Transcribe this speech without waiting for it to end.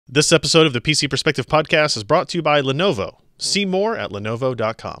This episode of the PC Perspective Podcast is brought to you by Lenovo. See more at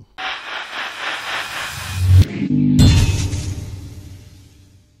Lenovo.com.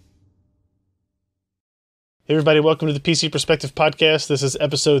 Hey everybody, welcome to the PC Perspective Podcast. This is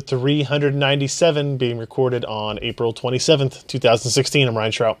episode 397, being recorded on April 27th, 2016. I'm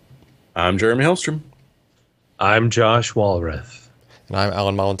Ryan Shrout. I'm Jeremy Hellstrom. I'm Josh Walrath. And I'm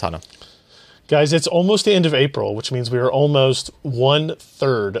Allyn Malentano. Guys, it's almost the end of April, which means we are almost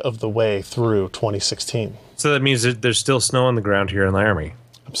 1/3 of the way through 2016. So that means that there's still snow on the ground here in Laramie.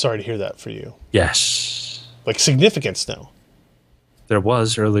 I'm sorry to hear that for you. Yes. Like significant snow. There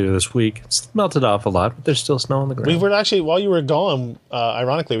was earlier this week. It's melted off a lot, but there's still snow on the ground. We were actually, while you were gone,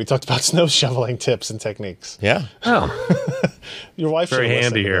 ironically, we talked about snow shoveling tips and techniques. Yeah. Oh. Your wife Very should have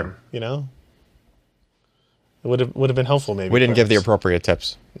handy listened to here. them, you know? It would have been helpful, maybe. We didn't give the perhaps. appropriate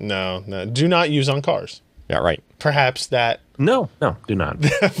tips. No. Do not use on cars. Yeah, right. Perhaps that No, do not. would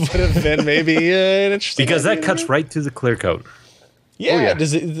have been maybe an interesting Because that idea. cuts right through the clear coat. Yeah, yeah.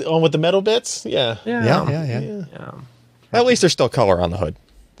 Does it on with the metal bits? Yeah. Yeah. At least there's still color on the hood.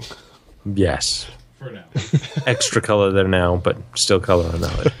 Yes. For now. Extra color there now, but still color on the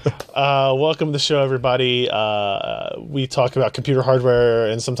hood. Welcome to the show, everybody. We talk about computer hardware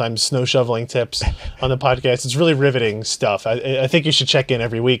and sometimes snow shoveling tips on the podcast. It's really riveting stuff. I think you should check in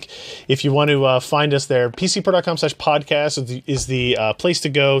every week. If you want to find us there, pcper.com/podcast is the place to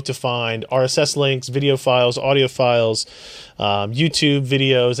go to find RSS links, video files, audio files, YouTube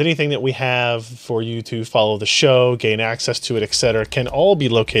videos, anything that we have for you to follow the show, gain access to it, etc., can all be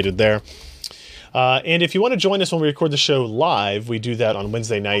located there. And if you want to join us when we record the show live, we do that on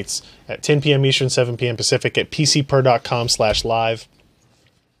Wednesday nights at 10 p.m. Eastern, 7 p.m. Pacific at pcper.com/live.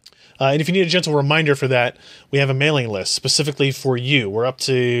 And if you need a gentle reminder for that, we have a mailing list specifically for you. We're up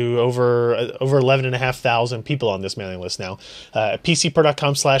to over 11,500 people on this mailing list now at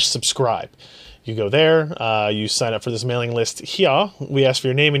pcper.com/subscribe. You go there, you sign up for this mailing list here. We ask for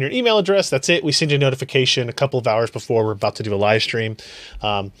your name and your email address. That's it. We send you a notification a couple of hours before we're about to do a live stream.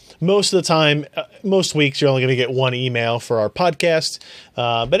 Most of the time, most weeks, you're only going to get one email for our podcast.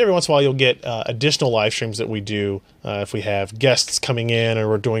 But every once in a while, you'll get additional live streams that we do if we have guests coming in or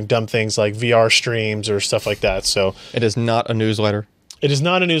we're doing dumb things like VR streams or stuff like that. So It is not a newsletter. it is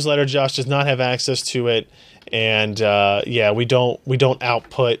not a newsletter. Josh does not have access to it. And we don't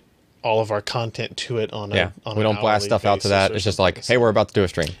output all of our content to it on Yeah. on We an don't blast hourly stuff out to basis that. or It's just something like, hey, we're about to do a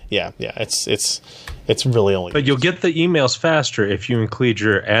stream. yeah, it's really only. But you'll get the emails faster if you include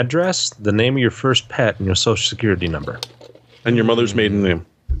your address, the name of your first pet, and your social security number. And your mother's maiden name.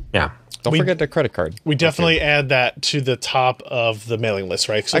 Yeah. Don't forget the credit card. We definitely add that to the top of the mailing list,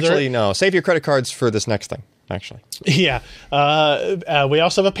 right? So Actually, no. Save your credit cards for this next thing, actually. yeah. We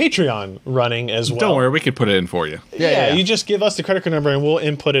also have a Patreon running as well. Don't worry, we could put it in for you. Yeah, you just give us the credit card number and we'll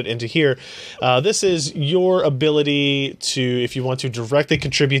input it into here. This is your ability to, if you want to directly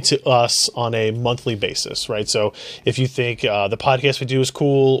contribute to us on a monthly basis, right? So if you think the podcast we do is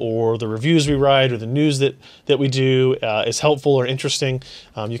cool, or the reviews we write, or the news that we do is helpful or interesting,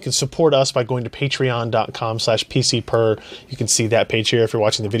 you can support us by going to patreon.com/pcper. You can see that page here if you're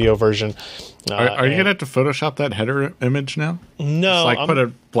watching the video version. Are you going to have to Photoshop that header image now? No. Just like put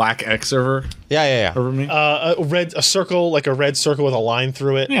a black X over Yeah. me? a circle, like a red circle with a line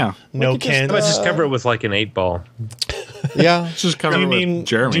through it. Yeah. No How about Ken. just cover it with like an 8-ball? Yeah. Just cover it with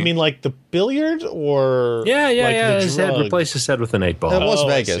Jeremy. Do you mean like the billiard or Yeah. like the His head, drug? replace his head with an 8-ball. It was Oh,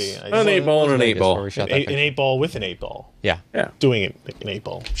 I Vegas. see. I An see. 8-ball and an Vegas 8-ball. where we shot that An picture. 8-ball with an 8-ball. Yeah. Doing it like an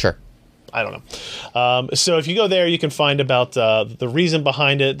 8-ball. Sure. I don't know. So if you go there, you can find about the reason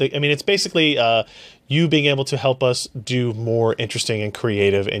behind it. It's basically you being able to help us do more interesting and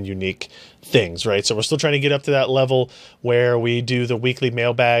creative and unique things, right? So we're still trying to get up to that level where we do the weekly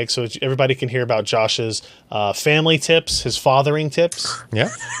mailbag so everybody can hear about Josh's family tips, his fathering tips. Yeah.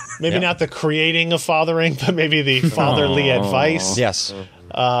 Maybe not the creating of fathering, but maybe the fatherly advice. Yes.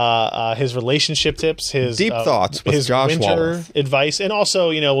 His relationship tips, his Deep thoughts with his Josh winter Walrath. advice, and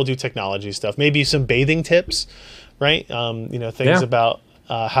also we'll do technology stuff. Maybe some bathing tips, right? Things Yeah. about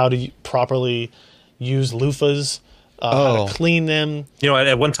how to properly use loofahs, how to clean them.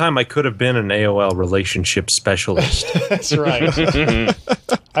 At one time I could have been an AOL relationship specialist. That's right.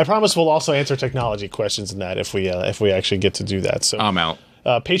 I promise we'll also answer technology questions in that if we actually get to do that. So I'm out.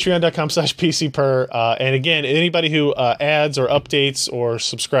 Patreon.com/PCper. And again, anybody who adds or updates or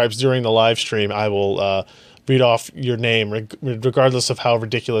subscribes during the live stream, I will read off your name, regardless of how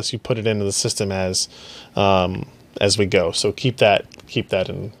ridiculous you put it into the system as we go. So keep that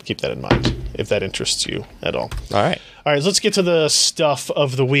in mind if that interests you at all. All right. All right, let's get to the stuff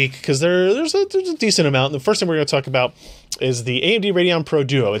of the week because there's a decent amount. The first thing we're going to talk about is the AMD Radeon Pro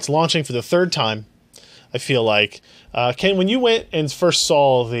Duo. It's launching for the third time, I feel like. Ken, when you went and first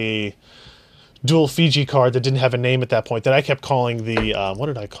saw the dual Fiji card that didn't have a name at that point, that I kept calling the, what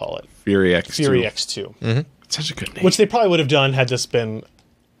did I call it? Fury X2. Fury X2. Mm-hmm. Such a good name. Which they probably would have done had this been,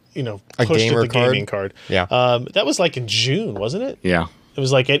 a pushed gamer with the gaming card. Yeah. That was like in June, wasn't it? Yeah. It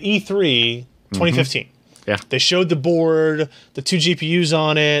was like at E3 2015. Yeah. They showed the board, the 2 GPUs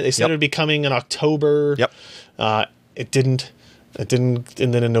on it. They said Yep. it would be coming in October. Yep. It didn't. It didn't.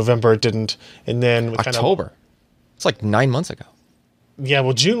 And then in November, it didn't. And then October. It's like 9 months ago. Yeah,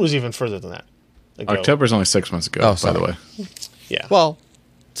 well, June was even further than that. October's only 6 months ago, by the way. Yeah. Well,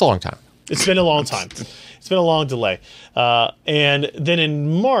 it's a long time. It's been a long time. It's been a long delay. And then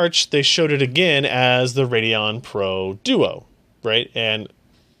in March, they showed it again as the Radeon Pro Duo, right? And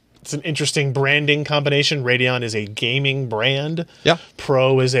it's an interesting branding combination. Radeon is a gaming brand. Yeah.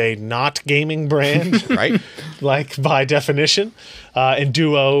 Pro is a not gaming brand. Right? Like by definition. And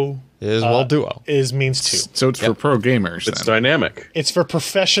Duo Duo. means two. So it's for pro gamers. It's then. dynamic. It's for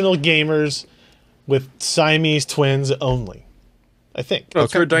professional gamers with Siamese twins only, I think. No,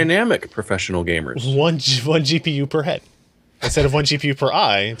 it's for dynamic professional gamers. One GPU per head. Instead of one GPU per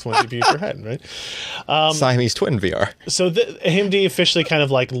eye, it's one GPU per head, right? Siamese twin VR. So AMD officially kind of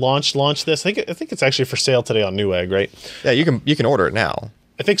like launched this. I think it's actually for sale today on Newegg, right? Yeah, you can order it now.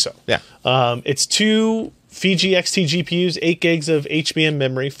 I think so. Yeah. It's 2 Fiji XT GPUs, 8 gigs of HBM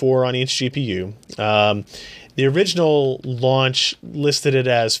memory, 4 on each GPU. The original launch listed it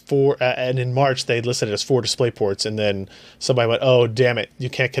as 4, and in March they listed it as 4 display ports, and then somebody went, "Oh, damn it, you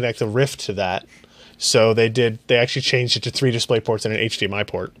can't connect the Rift to that." So they actually changed it to 3 display ports and an HDMI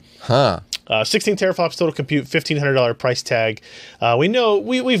port. Huh. 16 teraflops total compute, $1,500 price tag.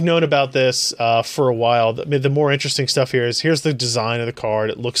 We've known about this for a while. The more interesting stuff here's the design of the card.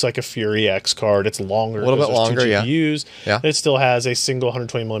 It looks like a Fury X card. It's longer. A little bit longer, yeah. GPUs. Yeah. It still has a single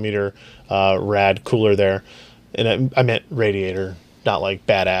 120 millimeter rad cooler there, and I meant radiator, not like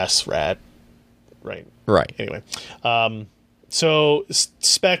badass rad. Right. Right. Anyway, so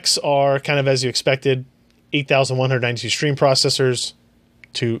specs are kind of as you expected. 8,192 stream processors.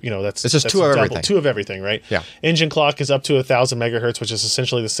 That's it's just two of everything. 2 of everything, right? Yeah. Engine clock is up to 1,000 megahertz, which is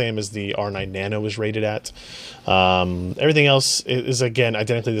essentially the same as the R9 Nano is rated at. Everything else is again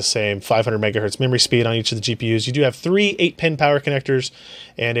identically the same. 500 megahertz memory speed on each of the GPUs. You do have 3 8-pin power connectors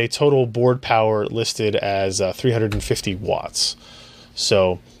and a total board power listed as 350 watts.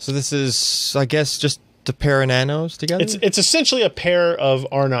 So this is, I guess, just to pair nanos together? It's essentially a pair of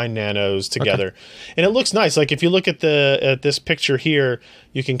R9 Nanos together. Okay. And it looks nice. Like if you look at this picture here,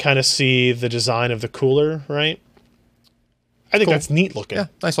 you can kind of see the design of the cooler, right? I think that's neat looking. Yeah,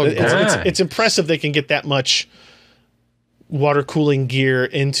 nice looking. It's impressive they can get that much water cooling gear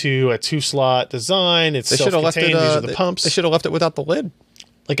into a 2-slot design. It's self-contained. These are the pumps. They should have left it without the lid.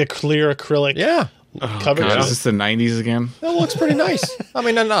 Like a clear acrylic. Yeah. Cover. God, is this the 90s again? That looks pretty nice. I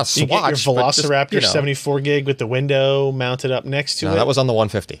mean, not a swatch. You get your Velociraptor just, 74 gig with the window mounted up next to it. No, that was on the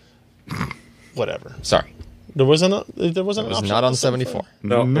 150. Whatever. Sorry. There wasn't an option. Not on 74.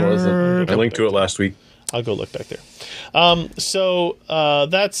 No, it wasn't. I linked to it last week. I'll go look back there.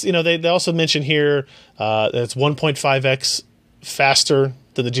 That's, they also mention here that it's 1.5x faster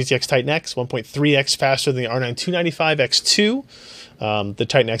than the GTX Titan X, 1.3x faster than the R9 295X2. The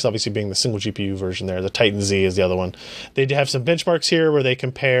Titan X obviously being the single GPU version there. The Titan Z is the other one. They have some benchmarks here where they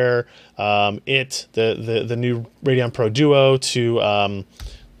compare the new Radeon Pro Duo to, let me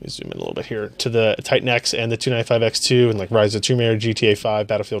zoom in a little bit here, to the Titan X and the 295X2 and like Rise of the Tomb Raider, GTA 5,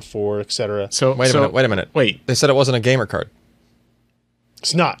 Battlefield 4, etc. So wait a minute. Wait. They said it wasn't a gamer card.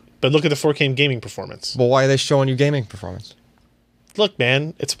 It's not, but look at the 4K gaming performance. Well, why are they showing you gaming performance? Look,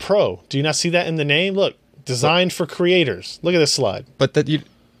 man, it's Pro. Do you not see that in the name? Look. Designed for creators. Look at this slide. But that you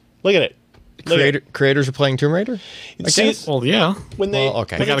look at it. Creators are playing Tomb Raider? See, well, yeah. When they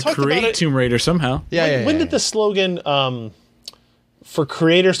they got to create Tomb Raider somehow. When did the slogan for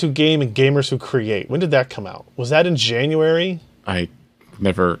creators who game and gamers who create, when did that come out? Was that in January? I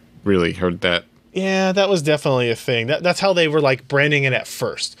never really heard that. Yeah, that was definitely a thing. That's how they were like branding it at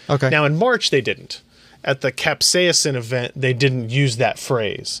first. Okay. Now in March they didn't. At the Capsaicin event, they didn't use that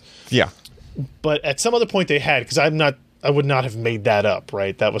phrase. Yeah. But at some other point they had, because I would not have made that up,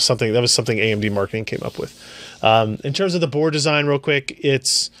 right? That was something AMD marketing came up with. In terms of the board design, real quick,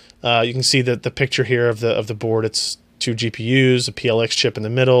 it's you can see the picture here of the board. It's 2 GPUs, a PLX chip in the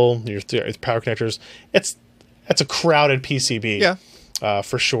middle, your power connectors. It's a crowded PCB, yeah,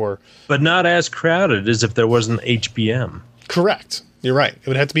 for sure. But not as crowded as if there wasn't HBM. Correct. You're right. It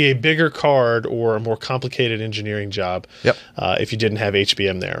would have to be a bigger card or a more complicated engineering job. Yep. If you didn't have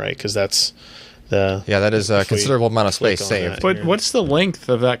HBM there, right? Because that's that is a considerable amount of space click on saved. But what's the length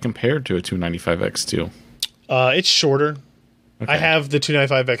of that compared to a 295X2? It's shorter. Okay. I have the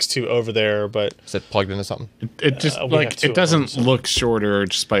 295X2 over there, but Is it plugged into something? It just we have two it of doesn't them, so. look shorter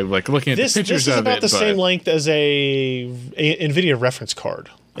just by looking at this the pictures is of about it. the same length as a NVIDIA reference card.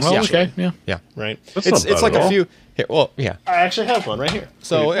 Oh, Yeah. okay, yeah. Yeah. Right. That's It's not bad like at a all. few. Here, well, yeah. I actually have one right here.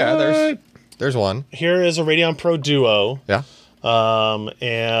 So yeah, there's one. Here is a Radeon Pro Duo. Yeah.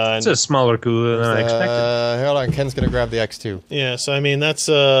 And It's a smaller cooler than I expected. Hold on, Ken's gonna grab the X2. yeah, so I mean that's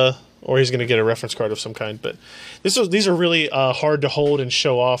or he's going to get a reference card of some kind. But these are really hard to hold and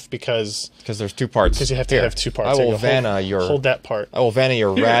show off because there's two parts. you have to have two parts. I There will you go. Vanna hold that part. I will Vanna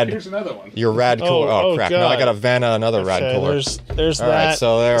your rad. Here's another one. Your rad cooler. Oh, crap! Now I God. got to Vanna another rad Okay, cooler. there's All that. right,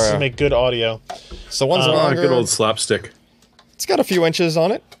 so there. This will make good audio. So one's Ah, longer. good old slapstick. It's got a few inches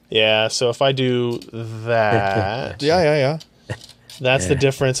on it. Yeah, so if I do that, Yeah. that's the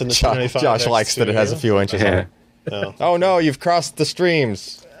difference in the 295. Josh likes that it has a few inches on it. Oh. Oh no, you've crossed the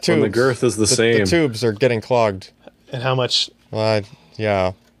streams. Tubes. When the girth is the The same. tubes are getting clogged. And how much?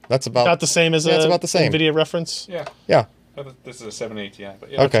 Yeah, that's about. About the same as it's a about the same. NVIDIA reference. Yeah. Yeah. This is a 780 Ti, but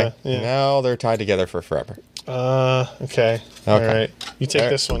yeah. Okay. yeah. Now they're tied together for forever. Okay. All right. You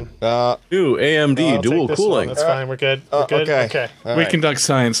take this one. Ooh, AMD I'll take dual this one. cooling. That's fine. We're good. We're good. okay. All We right. conduct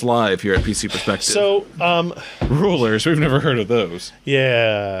science live here at PC Perspective. So, rulers, we've never heard of those.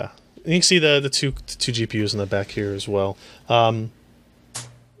 yeah, you can see the two GPUs in the back here as well.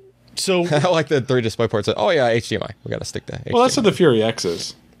 So I like the 3 display ports. Oh yeah, HDMI. We got to stick to HDMI. Well, that's what the Fury X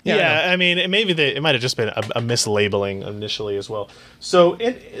is. yeah, I mean, it might have just been a mislabeling initially as well. So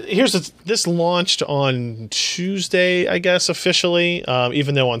this launched on Tuesday, I guess, officially.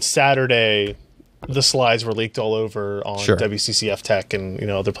 Even though on Saturday the slides were leaked all over on Sure. WCCF Tech and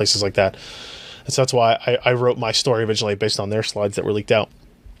other places like that. And so that's why I wrote my story originally based on their slides that were leaked out.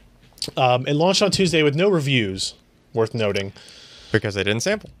 It launched on Tuesday with no reviews, worth noting. because they didn't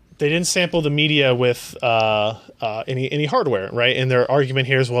sample. They didn't sample the media with any hardware, right? And their argument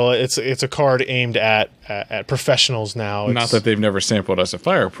here is, well, it's a card aimed at professionals now. Not that they've never sampled us a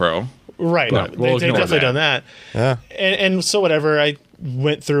Fire Pro. right. but No, we'll they've ignore definitely that. done that. Yeah. And so whatever, I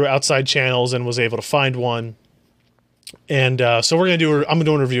went through outside channels and was able to find one. And so I'm doing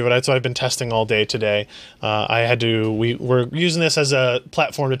a review of it. So I've been testing all day today. We're using this as a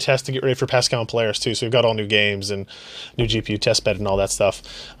platform to test to get ready for Pascal and Polaris too. So we've got all new games and new GPU test bed and all that stuff.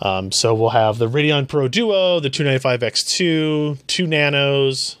 So we'll have the Radeon Pro Duo, the 295X2, 2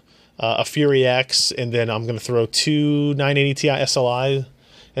 Nanos, a Fury X, and then I'm going to throw 2 980 Ti SLI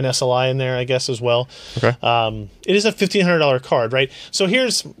and SLI in there, I guess, as well. Okay. It is a $1,500 card, right? So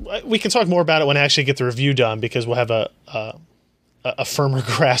we can talk more about it when I actually get the review done because we'll have a firmer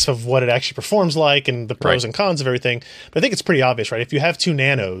grasp of what it actually performs like and the pros Right. and cons of everything. But I think it's pretty obvious, right? If you have 2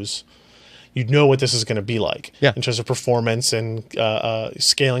 Nanos, you'd know what this is going to be like Yeah. in terms of performance and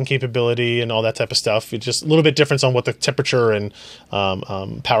scaling capability and all that type of stuff. It's just a little bit difference on what the temperature and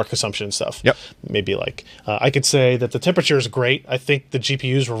power consumption and stuff Yep. may be like. I could say that the temperature is great. I think the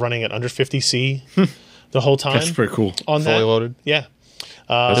GPUs were running at under 50 C the whole time. That's pretty cool. On Fully that. loaded. Yeah.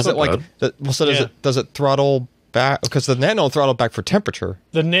 Does it not like? So Yeah. does it throttle back? Because the Nano throttle back for temperature.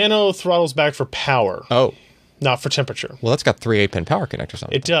 The Nano throttles back for power, Oh, not for temperature. well, that's got 3 8-pin power connectors on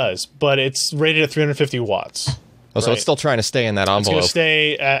it. It does, but it's rated at 350 watts. So right. it's still trying to stay in that It's going envelope to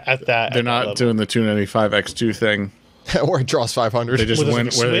stay at that. They're not doing the 295X2 thing. where it draws 500. They just With a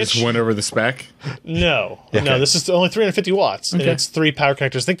went switch? over the spec. No. This is only 350 watts, and it's 3 power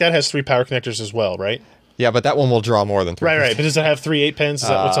connectors. I think that has 3 power connectors as well, right? Yeah, but that one will draw more than 3. Right. But does it have 3 8-pins? Is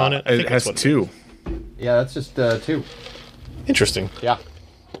that what's on it? I It think has that's what 2. Yeah, that's just 2. Interesting. Yeah,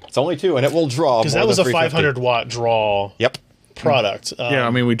 it's only 2, and it will draw. Because that was a 500 watt draw Yep. product. Yeah,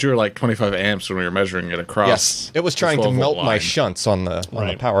 I mean, we drew like 25 amps when we were measuring it across. Yes, it was the trying to 12-volt melt my line. shunts on the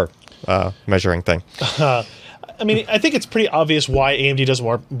Right. power measuring thing. I mean, I think it's pretty obvious why AMD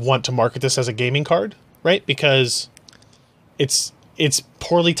doesn't want to market this as a gaming card, right? Because it's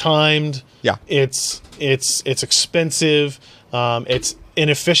poorly timed. Yeah. It's expensive. It's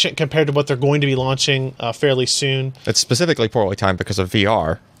inefficient compared to what they're going to be launching fairly soon. It's specifically poorly timed because of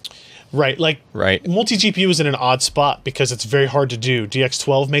VR. Right, Right. multi-GPU is in an odd spot because it's very hard to do.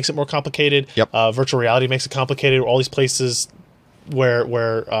 DX12 makes it more complicated. Yep. Virtual reality makes it complicated. All these places where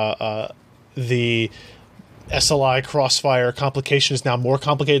the SLI Crossfire complication is now more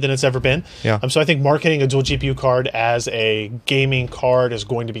complicated than it's ever been. Yeah. So I think marketing a dual GPU card as a gaming card is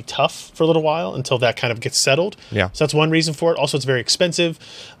going to be tough for a little while until that kind of gets settled. Yeah. So that's one reason for it. Also, it's very expensive,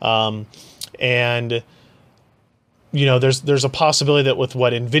 and there's a possibility that with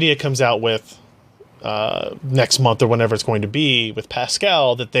what NVIDIA comes out with next month or whenever it's going to be with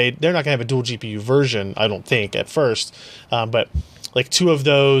Pascal, that they're not going to have a dual GPU version, I don't think, at first. But like 2 of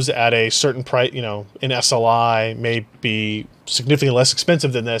those at a certain price, in SLI may be significantly less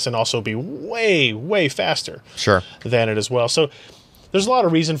expensive than this and also be way, way faster than it as well. So there's a lot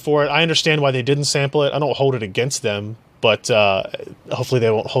of reason for it. I understand why they didn't sample it. I don't hold it against them, but hopefully they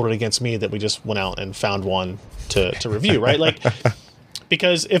won't hold it against me that we just went out and found one to review, right? Like,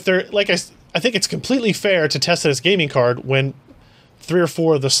 because if they're, like I think it's completely fair to test it as gaming card when 3 or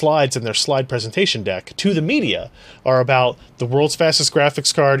 4 of the slides in their slide presentation deck to the media are about the world's fastest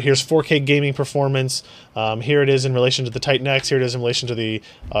graphics card. Here's 4K gaming performance. Here it is in relation to the Titan X. Here it is in relation to the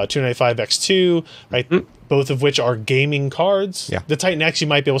 295X2, right? Both of which are gaming cards. Yeah. The Titan X, you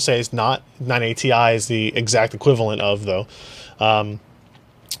might be able to say, is not. 980 Ti is the exact equivalent of, though.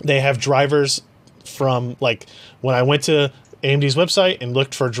 They have drivers from, like, when I went to AMD's website and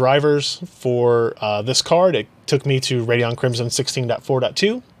looked for drivers for this card, it took me to Radeon Crimson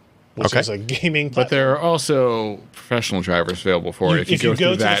 16.4.2, which is a gaming platform. But there are also professional drivers available for it. If you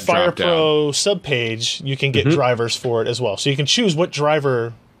go to the Fire Pro subpage, you can get drivers for it as well. So you can choose what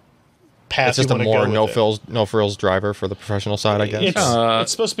driver path you want to go with. It's just a more no-frills driver for the professional side, I guess.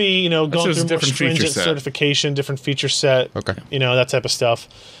 It's supposed to be, going through more stringent certification, different feature set, that type of stuff.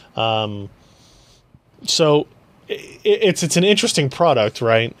 So it's an interesting product,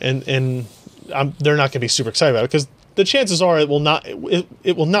 right? And they're not going to be super excited about it because the chances are it will not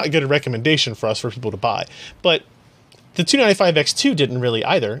get a recommendation for us for people to buy. But the 295X2 didn't really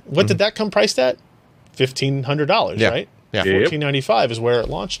either. What did that come priced at? $1,500, right? Yeah. $1,495 is where it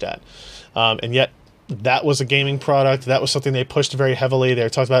launched at. And yet that was a gaming product. That was something they pushed very heavily. They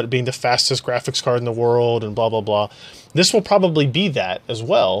talked about it being the fastest graphics card in the world and blah, blah, blah. This will probably be that as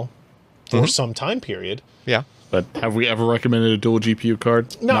well for some time period. Yeah. But have we ever recommended a dual GPU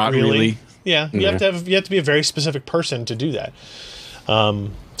card? Not really. Yeah, you have to be a very specific person to do that.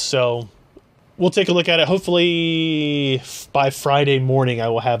 So we'll take a look at it. Hopefully by Friday morning, I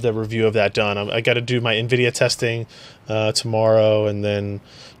will have the review of that done. I got to do my NVIDIA testing tomorrow, and then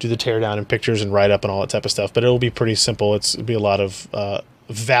do the teardown and pictures and write up and all that type of stuff. But it'll be pretty simple. It'll be a lot of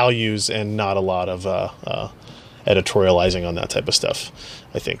values and not a lot of editorializing on that type of stuff.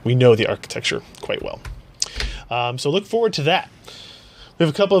 I think we know the architecture quite well. So look forward to that. We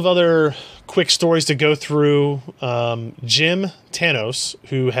have a couple of other quick stories to go through. Jim Tanos,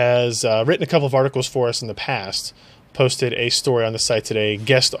 who has written a couple of articles for us in the past, posted a story on the site today,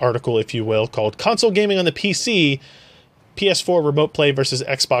 guest article, if you will, called Console Gaming on the PC, PS4 Remote Play versus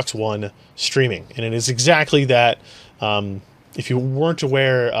Xbox One Streaming. And it is exactly that. If you weren't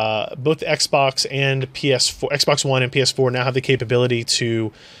aware, both Xbox and Xbox One and PS4 now have the capability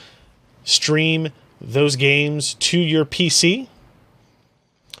to stream those games to your PC.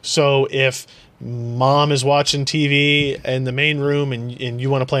 So if mom is watching TV in the main room and you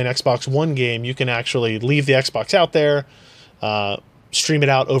want to play an Xbox One game, you can actually leave the Xbox out there, stream it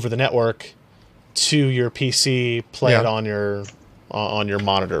out over the network to your PC, play it on your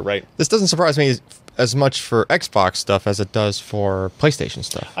monitor, right? This doesn't surprise me as much for Xbox stuff as it does for PlayStation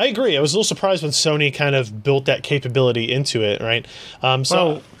stuff. I agree. I was a little surprised when Sony kind of built that capability into it, right?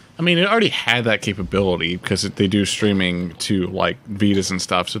 It already had that capability because they do streaming to like Vitas and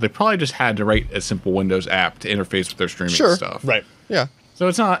stuff. So they probably just had to write a simple Windows app to interface with their streaming stuff. Right. Yeah. So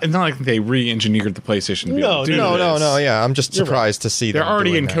it's not like they re-engineered the PlayStation to be able to do this. No. Yeah, I'm just surprised to see they're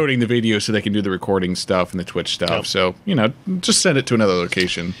already encoding that. the video so they can do the recording stuff and the Twitch stuff. Yep. So just send it to another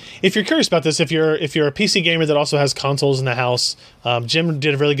location. If you're curious about this, if you're a PC gamer that also has consoles in the house, Jim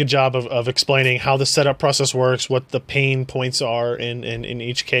did a really good job of explaining how the setup process works, what the pain points are in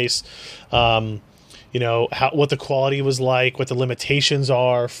each case. What the quality was like, what the limitations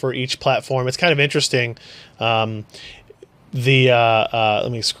are for each platform. It's kind of interesting.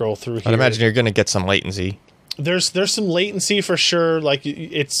 Let me scroll through here. I'd imagine you're going to get some latency. There's some latency for sure. Like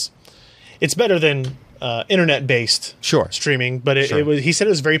it's better than internet-based streaming, but he said it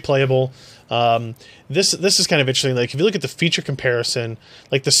was very playable. This is kind of interesting. Like if you look at the feature comparison,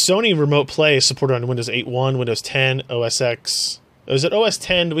 like the Sony Remote Play is supported on Windows 8.1, Windows 10, OS X. Is it OS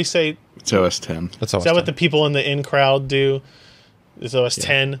 10? Do we say it's OS 10? Is that what the people in the in crowd do? It's OS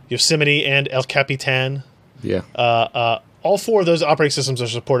 10, Yosemite, and El Capitan. Yeah. All 4 of those operating systems are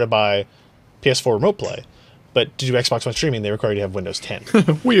supported by PS4 Remote Play, but to do Xbox One streaming, they require you to have Windows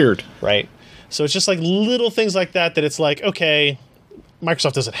 10. Weird. Right? So it's just like little things like that it's like, okay,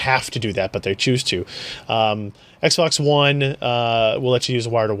 Microsoft doesn't have to do that, but they choose to. Xbox One will let you use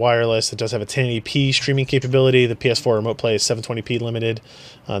wire to wireless. It does have a 1080p streaming capability. The PS4 Remote Play is 720p limited.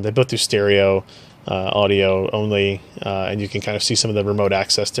 They both do stereo audio only, and you can kind of see some of the remote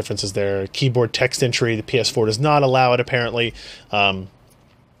access differences there. Keyboard text entry, the PS4 does not allow it apparently,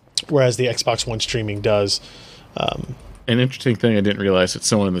 whereas the Xbox One streaming does. An interesting thing I didn't realize that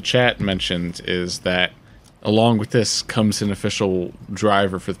someone in the chat mentioned is that along with this comes an official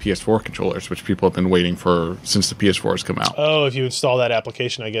driver for the PS4 controllers, which people have been waiting for since the PS4 has come out. Oh, if you install that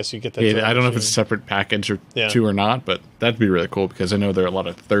application, I guess you get that. Yeah, I don't know if it's a separate package or two or not, but that'd be really cool because I know there are a lot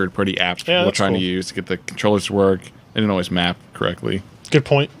of third-party apps people are trying to use to get the controllers to work. They don't always map correctly. Good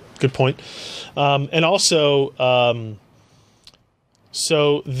point. And also,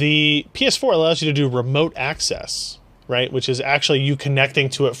 so the PS4 allows you to do remote access, right? Which is actually you connecting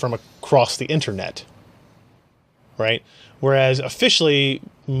to it from across the internet. Right? Whereas officially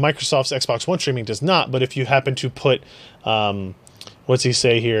Microsoft's Xbox One streaming does not, but if you happen to put what's he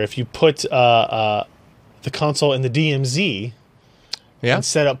say here, if you put the console in the DMZ and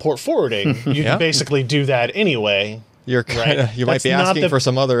set up port forwarding, you can basically do that anyway. You might be asking for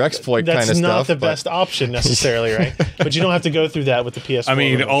some other exploit kind of stuff. That's not the best option necessarily, right? But you don't have to go through that with the PS4. I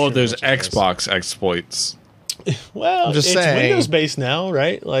mean, all of those Xbox exploits. Well, it's Windows based now,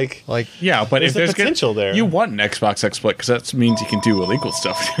 right? Like yeah, but if there's potential there, you want an Xbox exploit because that means you can do illegal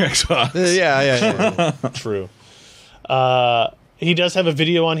stuff with your Xbox. Yeah. True. He does have a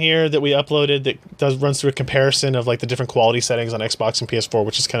video on here that we uploaded that runs through a comparison of like the different quality settings on Xbox and PS4,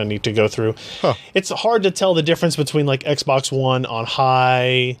 which is kind of neat to go through. Huh. It's hard to tell the difference between like Xbox One on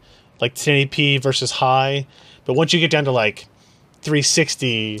high, like 1080p versus high, but once you get down to like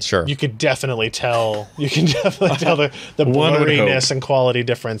 360, you could definitely tell. You can definitely tell the blurriness and quality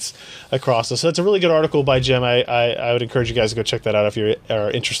difference across this. So it's a really good article by Jim. I would encourage you guys to go check that out if you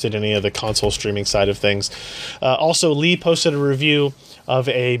are interested in any of the console streaming side of things. Also, Lee posted a review of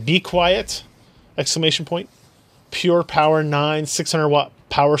a Be Quiet ! Pure Power 9 600 watt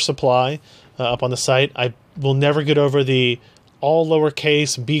power supply up on the site. I will never get over the all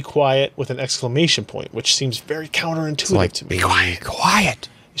lowercase Be Quiet with an exclamation point, which seems very counterintuitive to me. Be quiet.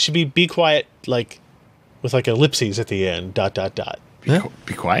 It should be Quiet, like with like ellipses at the end. ... Be quiet? Like,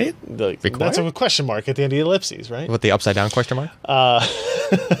 Be quiet? That's a question mark at the end of the ellipses, right? With the upside down question mark?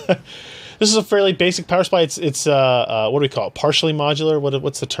 This is a fairly basic power supply. It's what do we call it? Partially modular?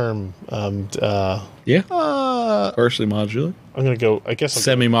 What's the term? Partially modular. I'm gonna go. I guess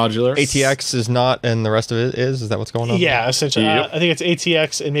semi-modular. ATX is not, and the rest of it is. Is that what's going on? Yeah, essentially. I think it's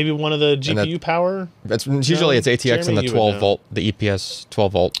ATX and maybe one of the GPU power. It's usually it's ATX and the 12 volt. The EPS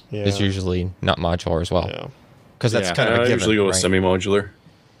 12 volt is usually not modular as well. Because that's kind of a given. I usually go with semi-modular.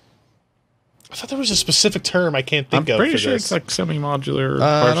 I thought there was a specific term I can't think of. I'm pretty sure this. It's like semi-modular,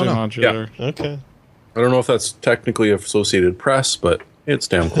 partially modular. Yeah. Okay. I don't know if that's technically Associated Press, but it's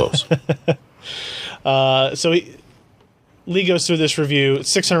damn close. So Lee goes through this review.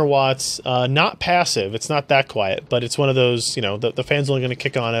 It's 600 watts, not passive. It's not that quiet, but it's one of those, the fan's only going to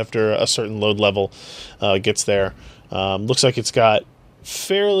kick on after a certain load level gets there. Looks like it's got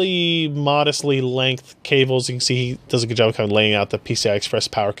fairly modestly length cables. You can see he does a good job of kind of laying out the PCI Express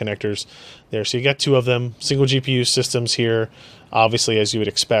power connectors there. So you got two of them, single GPU systems here, obviously, as you would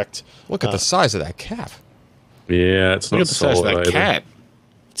expect. Look at the size of that cap. Yeah, it's not solid that either. cat.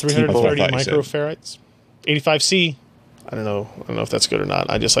 330 microfarads, 85C. I don't know if that's good or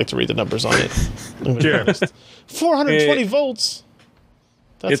not. I just like to read the numbers on it. 420 volts.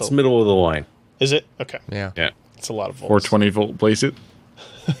 It's middle of the line. Is it? Okay. Yeah. It's a lot of volts. 420 volt blaze it.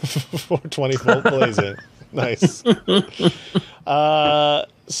 420 volt blaze it. Nice.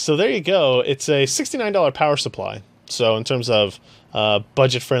 So there you go. It's a $69 power supply. So in terms of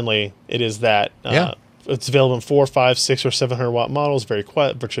budget friendly, it is that. It's available in 4, 5, 6, or 700 watt models. Very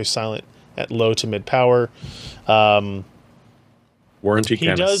quiet, virtually silent at low to mid power. Warranty. He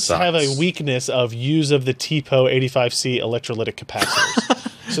does have a weakness of use of the TPO 85C electrolytic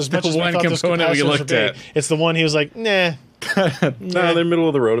capacitors. So as much as we thought those capacitors were big, it's the one he was like, nah. No, they're middle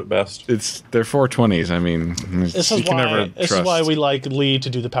of the road at best. They're 420s. I mean, this is why we like Lee to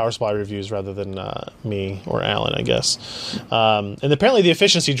do the power supply reviews rather than me or Allyn, I guess. And apparently the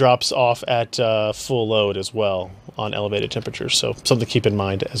efficiency drops off at full load as well on elevated temperatures, so something to keep in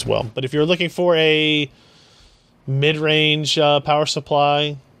mind as well. But if you're looking for a mid-range power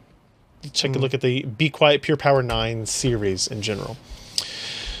supply, take a look at the Be Quiet Pure Power 9 series in general.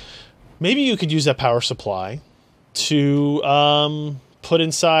 Maybe you could use that power supply to put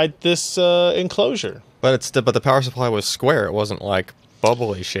inside this enclosure. But the power supply was square. It wasn't like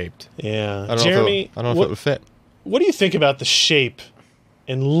bubbly shaped. Yeah. I don't know if it would fit. What do you think about the shape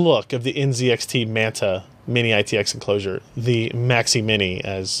and look of the NZXT Manta Mini-ITX enclosure, the Maxi-Mini,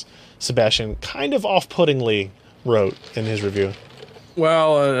 as Sebastian kind of off-puttingly wrote in his review.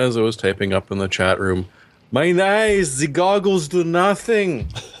 Well, as I was typing up in the chat room, my eyes, the goggles do nothing.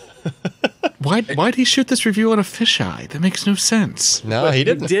 Why'd he shoot this review on a fisheye? That makes no sense. No, But he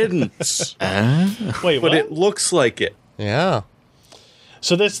didn't. Wait, But what? it looks like it. Yeah.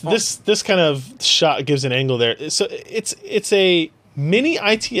 So this kind of shot gives an angle there. So it's a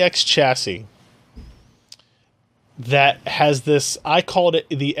Mini-ITX chassis that has this. I called it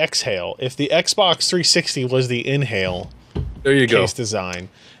the exhale. If the Xbox 360 was the inhale, There you go. case design,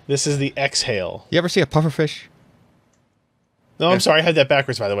 this is the exhale. You ever see a pufferfish? No, I'm sorry, I had that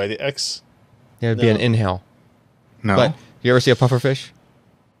backwards. By the way, the X. Yeah, it'd be an inhale. No. But you ever see a pufferfish?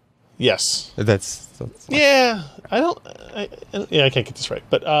 Yes. That's Yeah, I can't get this right,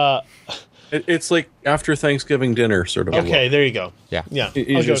 but It's like after Thanksgiving dinner sort of. okay, there you go. yeah. Yeah, You I'll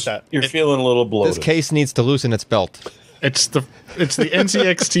go with just- that. You're feeling a little bloated. This case needs to loosen its belt. It's the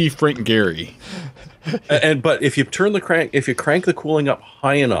NZXT Frank Gehry. But if you turn the crank, if you crank the cooling up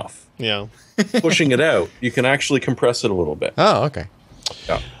high enough, Yeah, pushing it out, you can actually compress it a little bit. Oh, okay.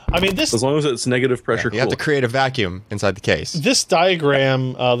 Yeah. I mean this. As long as it's negative pressure You have to cooled. create a vacuum inside the case. This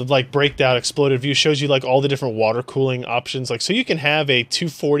diagram, the like breakdown exploded view, shows you like all the different water cooling options. Like, so you can have a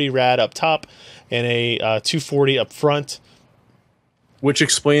 240 rad up top and a 240 up front. Which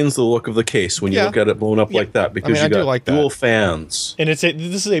explains the look of the case when you Yeah. look at it blown up like that, because I you do got like that. dual fans. And this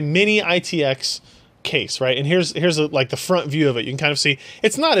is a Mini-ITX case, right? And here's like the front view of it. You can kind of see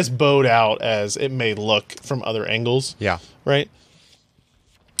it's not as bowed out as it may look from other angles. Yeah. Right.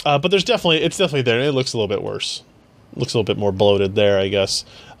 But it's definitely there. It looks a little bit worse. Looks a little bit more bloated there, I guess.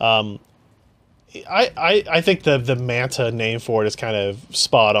 I think the Manta name for it is kind of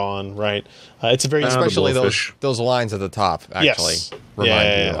spot on, right? It's a very Especially blowfish. those lines at the top actually Yes. remind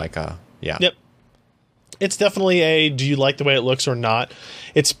Yeah. you like a Yep. It's definitely a do you like the way it looks or not?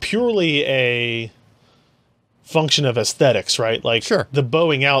 It's purely a function of aesthetics, right? Like Sure. the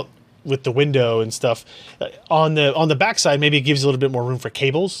bowing out with the window and stuff. On the backside, maybe it gives you a little bit more room for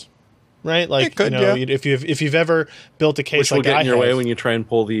cables, right? Like It could, you know, yeah. if you've ever built a case Which will like get I in your way have. when you try and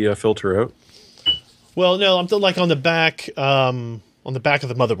pull the filter out. Well, no, I'm like on the back of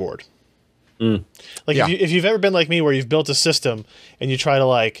the motherboard. Like Yeah. if you've ever been like me, where you've built a system and you try to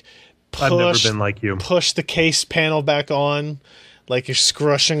like I've never been like you. push the case panel back on, like you're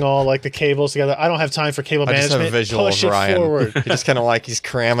scrushing all like the cables together. I don't have time for cable I just management. have a visual Push of it Ryan. forward. He just kind of like he's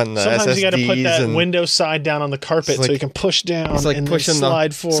cramming the Sometimes SSDs you got to put that and window side down on the carpet like- so you can push down it's like and pushing then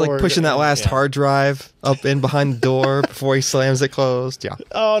slide forward. It's like pushing that last Yeah. hard drive up in behind the door before he slams it closed. Yeah.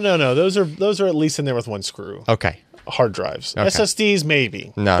 Oh no, those are at least in there with one screw. Okay. Hard drives, Okay. SSDs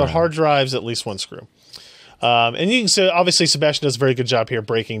maybe, No, but no. hard drives at least one screw. And you can see, obviously, Sebastian does a very good job here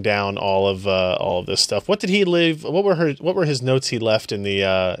breaking down all of this stuff. What did he leave? What were his notes he left in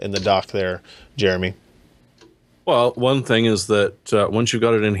the doc there, Jeremy? Well, one thing is that once you've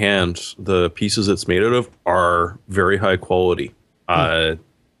got it in hand, the pieces it's made out of are very high quality,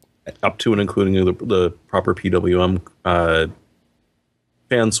 up to and including the proper PWM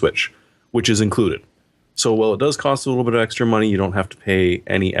fan switch, which is included. So while it does cost a little bit of extra money, you don't have to pay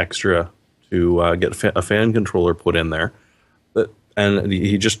any extra to get a fan controller put in there. And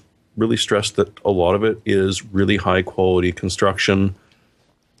he just really stressed that a lot of it is really high quality construction,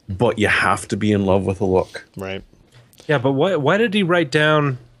 but you have to be in love with the look. Right. Yeah, but why did he write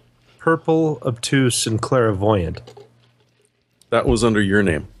down purple, obtuse, and clairvoyant? That was under your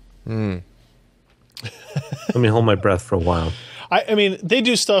name. Let me hold my breath for a while. I mean, they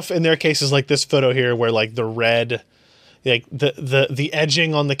do stuff in their cases like this photo here, where like the red, like the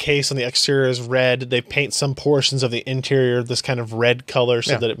edging on the case on the exterior is red. They paint some portions of the interior this kind of red color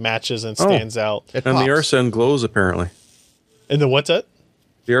so Yeah. that it matches and stands out. It And pops. the arse end glows, apparently. And the what's that?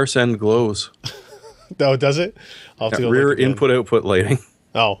 The arse end glows. Oh, does it? I'll have to go Rear look again. input-output lighting.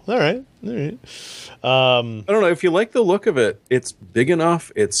 Oh, all right. I don't know, if you like the look of it, it's big enough.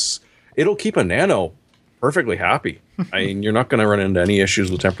 It'll keep a Nano perfectly happy. I mean, you're not going to run into any issues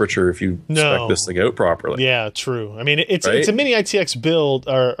with temperature if you No. spec this thing out properly. Yeah, true. I mean, it's Right? a Mini-ITX build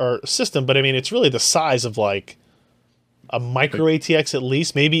or system, but I mean, it's really the size of like a micro ATX at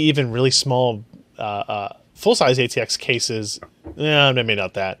least, maybe even really small full-size ATX cases. Yeah, maybe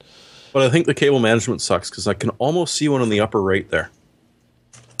not that. But I think the cable management sucks because I can almost see one in the upper right there.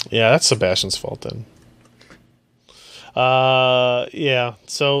 Yeah, that's Sebastian's fault then. Yeah.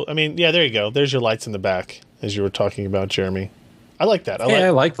 So, I mean, yeah, there you go. There's your lights in the back, as you were talking about, Jeremy. I like that. I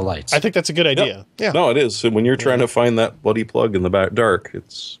like the lights. I think that's a good idea. Yeah. No, it is. So when you're trying to find that bloody plug in the back dark,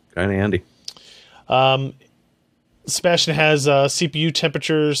 it's kind of handy. Sebastian has CPU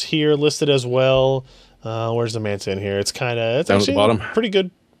temperatures here listed as well. Where's the Manta in here? It's actually bottom.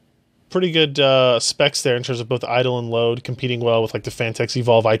 pretty good specs there in terms of both idle and load, competing well with like the Fantex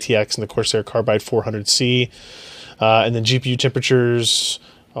Evolve ITX and the Corsair Carbide 400C. And then GPU temperatures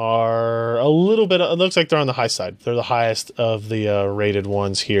are a little bit, it looks like they're on the high side. They're the highest of the rated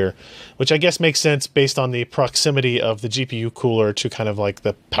ones here, which I guess makes sense based on the proximity of the GPU cooler to kind of like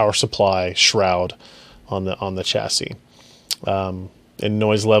the power supply shroud on the chassis. And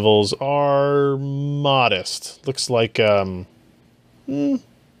noise levels are modest. Looks like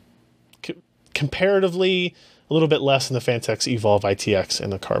comparatively a little bit less than the Fantex Evolve ITX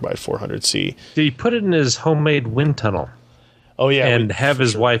and the Carbide 400C. Did he put it in his homemade wind tunnel? Oh yeah, and have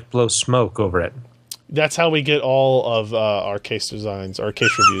his wife blow smoke over it. That's how we get all of our case reviews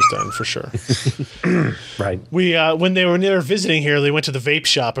done, for sure. Right. We when they were visiting here, they went to the vape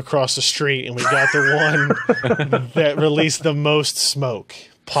shop across the street, and we got the one that released the most smoke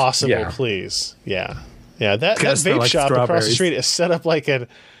possible. Please, that vape like shop across the street is set up like an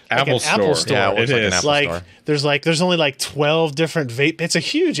Apple store. Yeah, it is. Like there's only like 12 different vape. It's a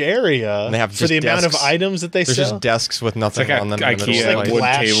huge area and they have for the amount of items that they sell. There's just desks with nothing on them. IKEA like wood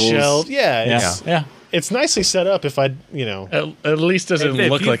glass tables. shelves. Yeah. It's nicely set up. If I, at least doesn't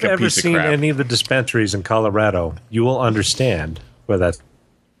look like a piece of crap. If you've ever seen any of the dispensaries in Colorado, you will understand where that's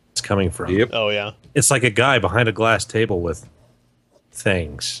coming from. Yep. Oh yeah. It's like a guy behind a glass table with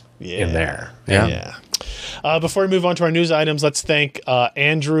things in there. Yeah. Before we move on to our news items, let's thank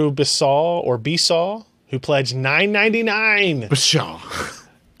Andrew Bissaw, who pledged $9.99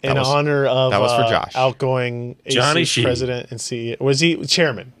 in honor of that was for Josh. Outgoing Johnny Acer president and CEO. Was he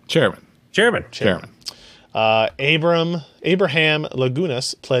chairman? Chairman. Abraham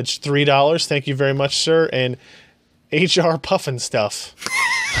Lagunas pledged $3. Thank you very much, sir. And HR Puffin Stuff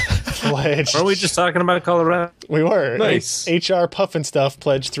pledged. Are we just talking about Colorado? We were. Nice. HR Puffin Stuff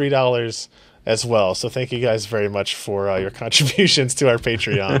pledged $3 as well. So thank you guys very much for your contributions to our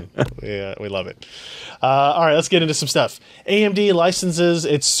Patreon. We love it. All right, let's get into some stuff. AMD licenses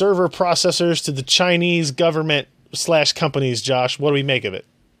its server processors to the Chinese government / companies. Josh, what do we make of it?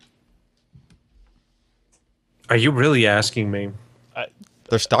 Are you really asking me?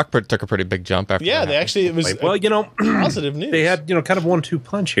 Their stock took a pretty big jump after. Yeah, they actually, it was positive news. They had kind of 1-2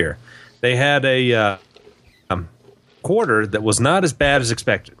 punch here. They had a quarter that was not as bad as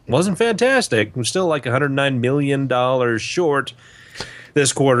expected. Wasn't fantastic. It was still like $109 million short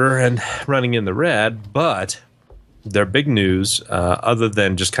this quarter and running in the red. But their big news, other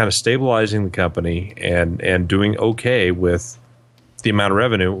than just kind of stabilizing the company and doing okay with the amount of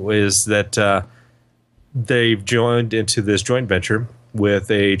revenue, is that they've joined into this joint venture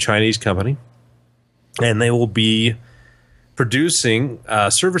with a Chinese company, and they will be producing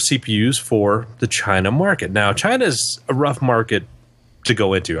server CPUs for the China market. Now, China is a rough market to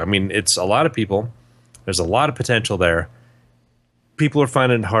go into. I mean, it's a lot of people. There's a lot of potential there. People are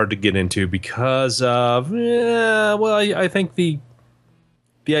finding it hard to get into because of, I think the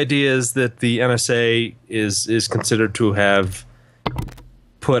idea is that the NSA is considered to have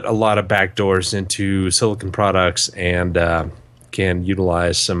put a lot of backdoors into silicon products and can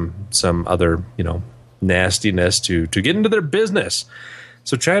utilize some other, nastiness to get into their business.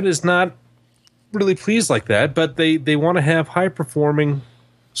 So China is not really pleased like that, but they want to have high-performing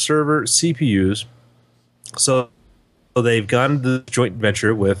server CPUs. So they've gone to the joint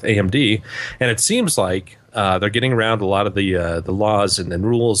venture with AMD, and it seems like they're getting around a lot of the laws and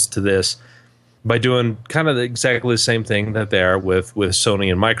rules to this by doing kind of exactly the same thing that they are with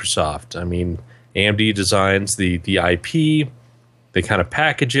Sony and Microsoft. I mean, AMD designs the IP, they kind of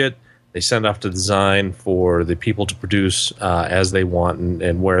package it, they send off the design for the people to produce as they want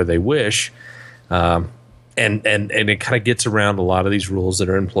and where they wish. And it kind of gets around a lot of these rules that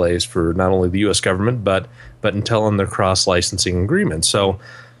are in place for not only the U.S. government, but Intel and their cross-licensing agreements. So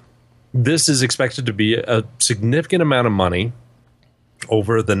this is expected to be a significant amount of money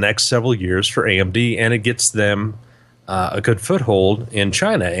over the next several years for AMD, and it gets them a good foothold in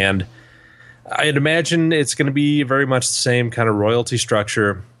China. And I'd imagine it's going to be very much the same kind of royalty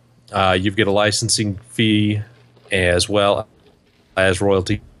structure. You get a licensing fee as well as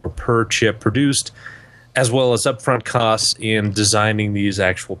royalty per chip produced, as well as upfront costs in designing these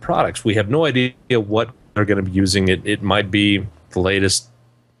actual products. We have no idea what they're going to be using. It might be the latest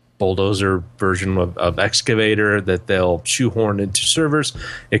bulldozer version of excavator that they'll shoehorn into servers.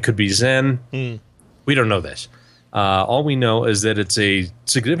 It could be Zen. We don't know this. All we know is that it's a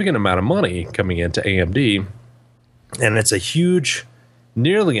significant amount of money coming into AMD, and it's a huge,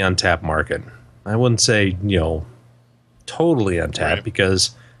 nearly untapped market. I wouldn't say, totally untapped,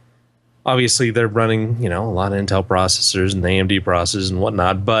 because obviously they're running, a lot of Intel processors and AMD processors and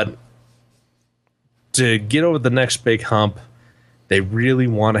whatnot, but to get over the next big hump, they really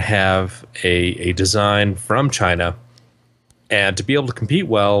want to have a design from China, and to be able to compete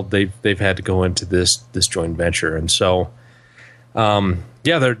well, they've had to go into this joint venture, and so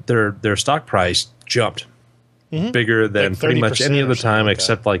their stock price jumped bigger than pretty much any other time,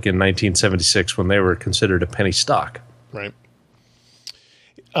 except like in 1976 when they were considered a penny stock. Right.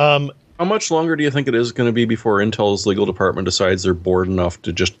 How much longer do you think it is going to be before Intel's legal department decides they're bored enough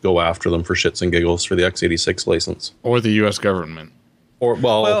to just go after them for shits and giggles for the x86 license? Or the U.S. government? Or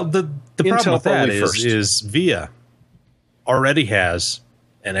well, the problem with that is VIA already has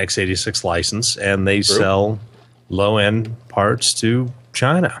an x86 license, and they sell low-end parts to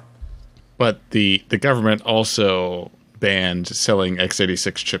China. But the government also banned selling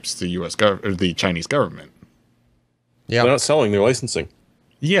x86 chips to the Chinese government. Yeah, they're not selling; they're licensing.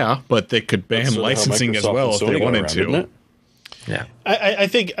 Yeah, but they could ban licensing as well if they wanted to. Yeah, I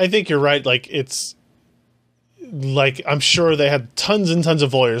think you're right. Like it's like I'm sure they had tons and tons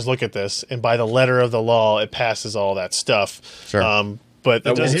of lawyers look at this, and by the letter of the law, it passes all that stuff. Sure. But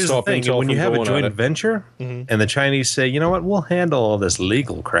here's the thing: when you have a joint venture, and the Chinese say, "You know what? We'll handle all this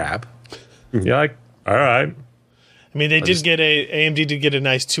legal crap," you're like, "All right." I mean, AMD did get a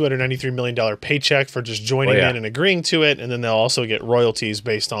nice $293 million paycheck for just joining in and agreeing to it, and then they'll also get royalties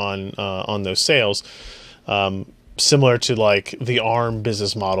based on those sales, similar to like the ARM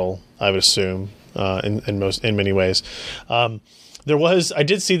business model, I would assume, in many ways. I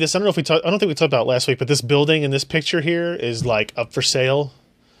did see this. I don't think we talked about it last week, but this building in this picture here is like up for sale.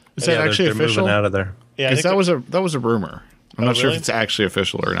 Is that actually official? Moving out of there. Yeah, because that was a rumor. I'm not sure if it's actually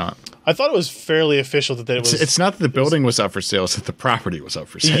official or not. I thought it was fairly official that it was. It's not that the building was up for sale; it's that the property was up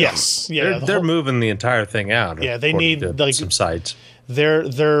for sale. Yes, yeah, they're moving the entire thing out. Yeah, they need like some sites.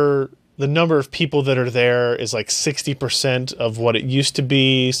 The number of people that are there is like 60% of what it used to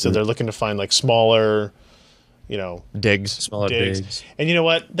be. So they're looking to find like smaller, smaller digs. And you know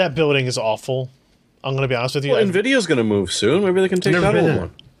what? That building is awful. I'm going to be honest with you. Well, NVIDIA's going to move soon. Maybe they can take that old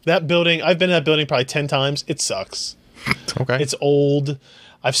one. That building, I've been in that building probably 10 times. It sucks. Okay. It's old.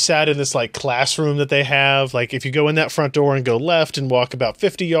 I've sat in this like classroom that they have. Like if you go in that front door and go left and walk about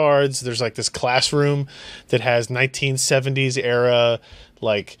 50 yards, there's like this classroom that has 1970s era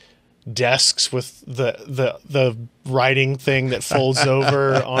like desks with the writing thing that folds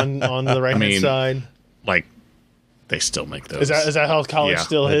over on the right hand side. Like they still make those. Is that how college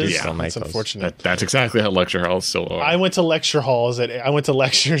still is? Yeah, that's unfortunate. That's exactly how lecture halls still are. I went to lectures at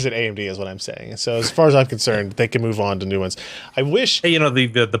AMD is what I'm saying. So as far as I'm concerned, they can move on to new ones. I wish. Hey,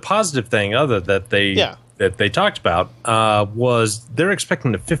 the positive thing, that they talked about, was they're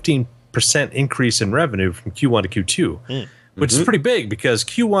expecting a 15% increase in revenue from Q1 to Q2, which is pretty big because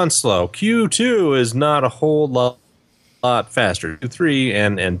Q1's slow. Q2 is not a whole lot faster.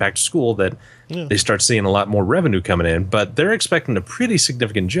 Q3 and back to school that. Yeah. They start seeing a lot more revenue coming in, but they're expecting a pretty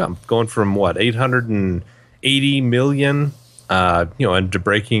significant jump, going from $880 million, and to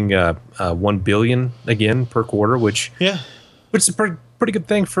breaking $1 billion again per quarter, which is a pretty good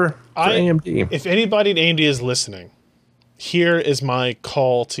thing for AMD. If anybody at AMD is listening, here is my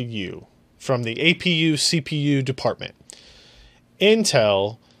call to you from the APU CPU department.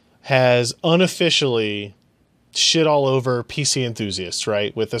 Intel has unofficially shit all over PC enthusiasts,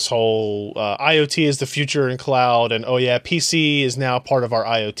 right? With this whole IoT is the future in cloud, and PC is now part of our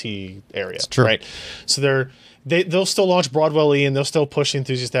IoT area, right? So they'll still launch Broadwell E and they'll still push the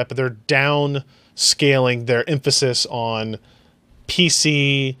enthusiast that, but they're downscaling their emphasis on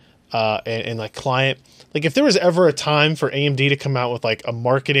PC and like client. Like if there was ever a time for AMD to come out with like a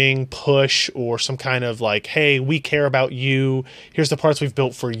marketing push or some kind of like, hey, we care about you. Here's the parts we've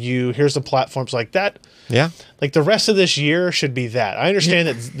built for you. Here's the platforms like that. Yeah. Like the rest of this year should be that. I understand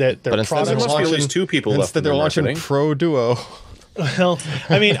that their products. There must be at least two people left. Instead, they're launching Pro Duo. Well,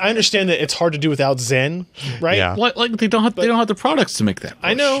 I mean, I understand that it's hard to do without Zen, right? Yeah. Like they don't have the products to make that push.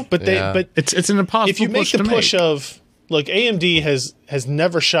 I know, but it's an impossible. If you make the push of look, AMD has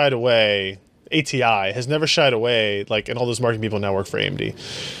never shied away. ATI has never shied away, like, and all those marketing people now work for AMD,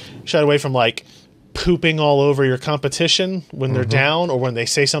 shied away from like pooping all over your competition when they're down or when they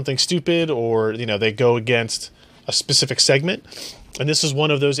say something stupid or they go against a specific segment. And this is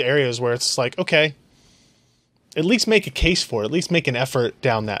one of those areas where it's like, okay, at least make a case for it, at least make an effort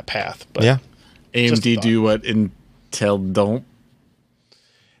down that path. But AMD do what Intel don't.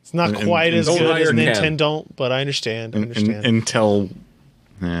 It's not quite as good as Nintendo, but I understand. Intel.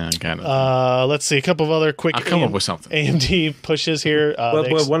 Yeah, kind of. Let's see a couple of other quick. I'll come up with something. AMD pushes here.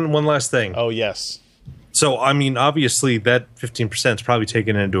 One last thing. Oh yes. So, I mean, obviously that 15% is probably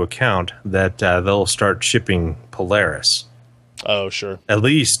taken into account that they'll start shipping Polaris. Oh, sure. At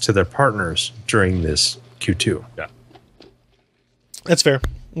least to their partners during this Q2. Yeah. That's fair.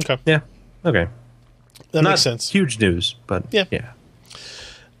 Okay. Yeah. Okay. That Not makes sense. Huge news, but yeah.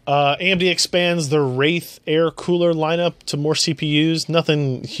 AMD expands the Wraith air cooler lineup to more CPUs.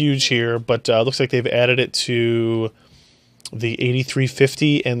 Nothing huge here, but looks like they've added it to the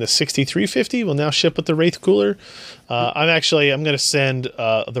 8350 and the 6350 will now ship with the Wraith cooler. I'm going to send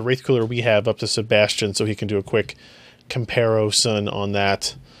the Wraith cooler we have up to Sebastian so he can do a quick comparison on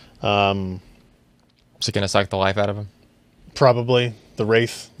that. Is it going to suck the life out of him? Probably. The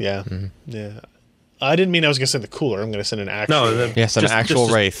Wraith, yeah. Mm-hmm. Yeah. I didn't mean I was going to send the cooler. I'm going to send an actual. Yes, an actual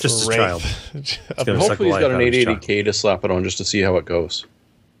Wraith. Just a child. Hopefully he's got an 880K to slap it on just to see how it goes.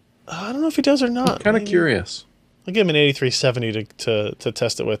 I don't know if he does or not. I'm kind of curious. I'll give him an 8370 to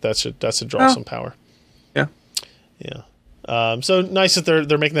test it with. That should draw some power. Yeah. Yeah. So nice that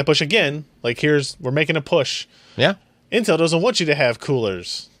they're making that push again. Like we're making a push. Yeah. Intel doesn't want you to have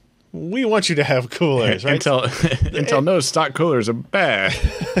coolers. We want you to have coolers, right? Intel knows stock coolers are bad.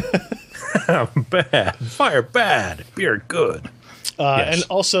 Bad. Fire bad. Beer good. Yes. And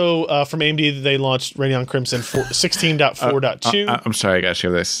also from AMD, they launched Radeon Crimson 16.4.2. I'm sorry, I gotta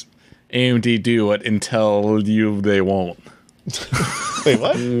share this. AMD do what Intel you they won't. Wait,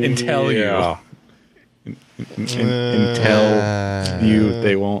 what? Intel you. Intel you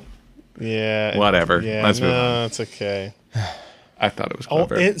they won't. Yeah. Whatever. Yeah, Let's move on. it's okay. I thought it was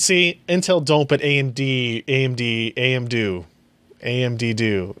clever. Intel don't, but AM do.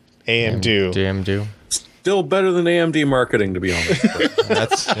 Still better than AMD marketing, to be honest.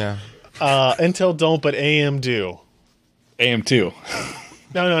 That's, yeah. Intel don't, but AM do. AM2.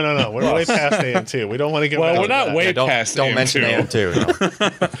 No. We're way past AM2. We don't want to get. Well, we're not way Don't past mention AM2.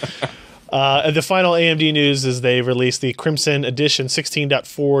 AM2. The final AMD news is they released the Crimson Edition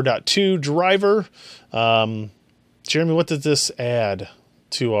 16.4.2 driver. Jeremy, what does this add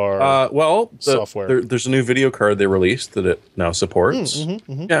to our software? There's a new video card they released that it now supports.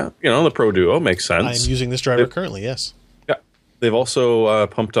 Yeah, the Pro Duo makes sense. I'm using this driver currently, yes. Yeah. They've also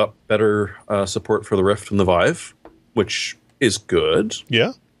pumped up better support for the Rift and the Vive, which is good.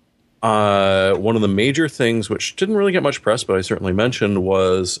 Yeah. One of the major things, which didn't really get much press, but I certainly mentioned,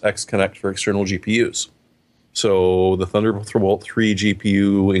 was X-Connect for external GPUs. So the Thunderbolt 3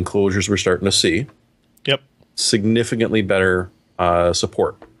 GPU enclosures we're starting to see. Yep. Significantly better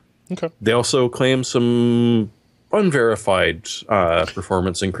support. Okay. They also claim some unverified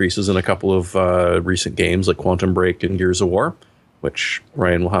performance increases in a couple of recent games like Quantum Break and Gears of War, which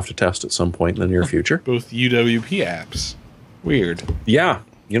Ryan will have to test at some point in the near future. Both UWP apps. Weird. Yeah,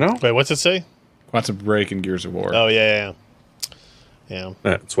 Wait, what's it say? Quantum Break and Gears of War. Oh, yeah.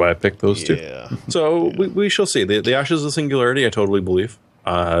 That's why I picked those two. Yeah. So we shall see. The Ashes of Singularity, I totally believe,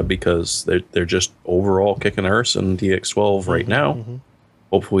 because they're just overall kicking arse in DX12 right now. Mm-hmm.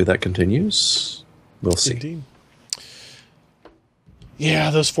 Hopefully that continues. We'll see. Indeed.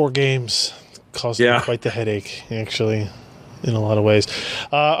 Yeah, those 4 games caused me quite the headache, actually, in a lot of ways.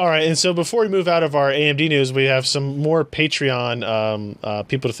 All right, and so before we move out of our AMD news, we have some more Patreon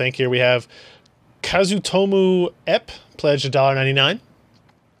people to thank here. We have Kazutomu Ep, pledged $1.99.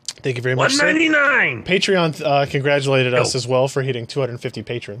 Thank you very much, $1.99. Patreon congratulated us as well for hitting 250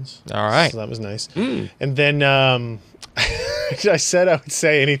 patrons. All right. So that was nice. And then I said I would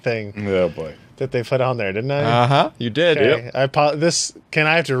say anything. Oh, boy. That they put on there, didn't I? Uh-huh. You did. Okay. I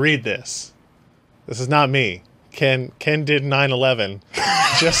have to read this. This is not me. Ken did 9/11.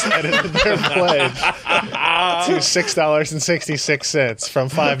 Just edited their pledge to $6.66 from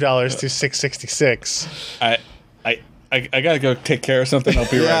 $5 to $6.66. I gotta go take care of something. I'll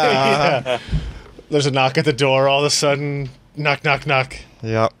be right back. Yeah. There's a knock at the door. All of a sudden, knock, knock, knock.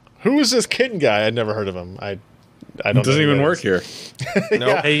 Yep. Who is this kitten guy? I'd never heard of him. I don't. It doesn't even work here. No.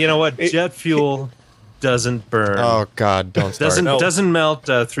 Yeah. Hey, you know what? Jet fuel doesn't burn. Oh God, don't start. Doesn't melt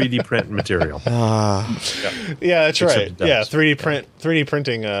 3D print material. Yeah, that's right. Yeah, 3D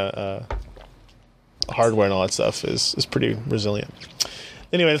printing hardware and all that stuff is pretty resilient.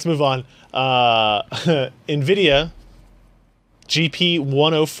 Anyway, let's move on. NVIDIA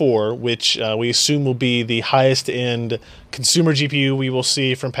GP104, which we assume will be the highest end consumer GPU we will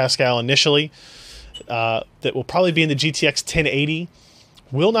see from Pascal initially, that will probably be in the GTX 1080,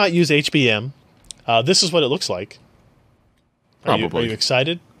 will not use HBM. This is what it looks like. Are you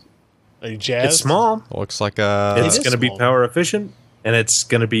excited? Are you jazzed? It's small. Looks like it's going to be power efficient, and it's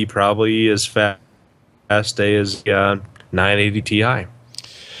going to be probably as fast as 980 Ti.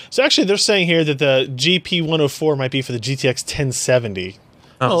 So actually, they're saying here that the GP104 might be for the GTX 1070.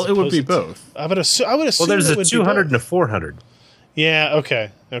 Well, it would be both. I would assume. Well, there's a 200 and a 400. Yeah. Okay.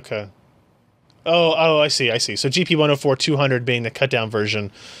 Oh, I see. So GP104 200 being the cut down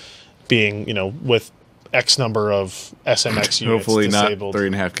version, being with X number of SMX units Hopefully disabled. not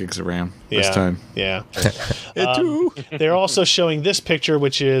 3.5 gigs of RAM this time. Yeah. They're also showing this picture,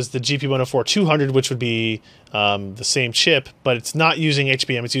 which is the GP104 200, which would be the same chip, but it's not using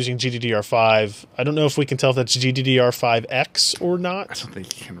HBM. It's using GDDR5. I don't know if we can tell if that's GDDR5X or not. I don't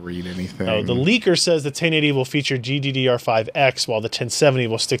think you can read anything. Oh, the leaker says the 1080 will feature GDDR5X, while the 1070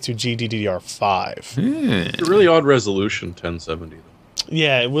 will stick to GDDR5. It's a really odd resolution, 1070.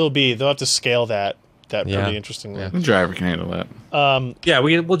 Yeah, it will be. They'll have to scale that pretty interestingly. The driver can handle that.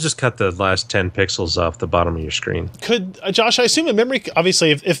 We'll just cut the last 10 pixels off the bottom of your screen. Could Josh? I assume in memory.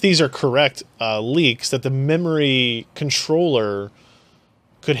 Obviously, if these are correct leaks, that the memory controller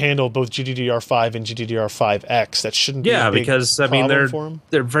could handle both GDDR5 and GDDR5X. That shouldn't be a big because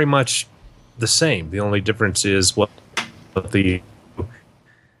they're very much the same. The only difference is what the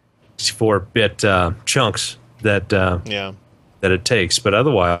 64-bit chunks that it takes, but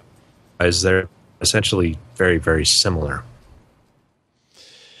otherwise they're essentially very, very similar.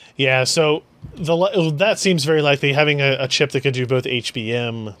 Yeah, so that seems very likely. Having a chip that could do both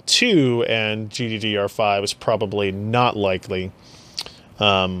HBM2 and GDDR5 is probably not likely.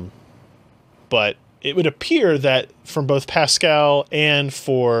 But it would appear that from both Pascal and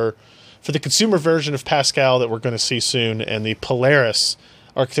for the consumer version of Pascal that we're going to see soon and the Polaris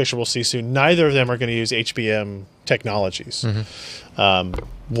architecture we'll see soon, neither of them are going to use HBM technologies.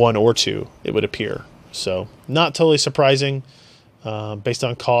 One or two, it would appear. So not totally surprising based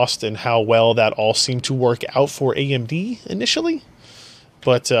on cost and how well that all seemed to work out for AMD initially.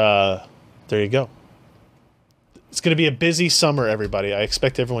 But there you go. It's going to be a busy summer, everybody. I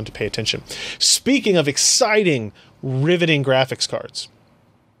expect everyone to pay attention. Speaking of exciting, riveting graphics cards.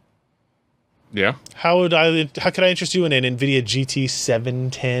 Yeah. How could I interest you in an NVIDIA GT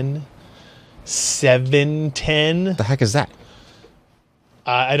 710? 710? The heck is that?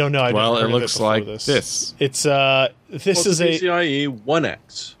 I don't know. It looks like this. It's is a PCI-E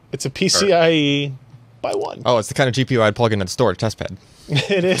 1X. It's a PCI-E by one. Oh, it's the kind of GPU I'd plug in at store, test pad.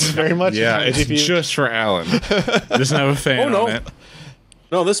 It is very much. Yeah, it's GPU. just for Allyn. Doesn't have a fan on it.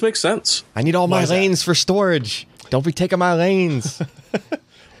 No, this makes sense. I need all my lanes for storage. Don't be taking my lanes.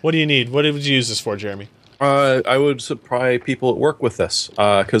 What do you need? What would you use this for, Jeremy? I would supply people at work with this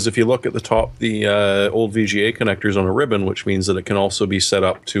because if you look at the top, the old VGA connectors on a ribbon, which means that it can also be set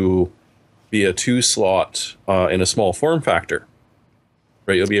up to be a 2-slot in a small form factor.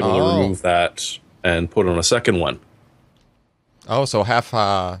 Right, you'll be able to remove that and put on a second one. Oh, so half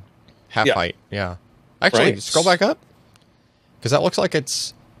height, yeah. Actually, scroll back up because that looks like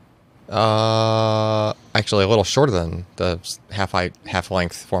it's actually a little shorter than the half height, half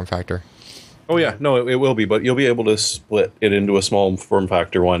length form factor. Oh yeah, no, it will be, but you'll be able to split it into a small form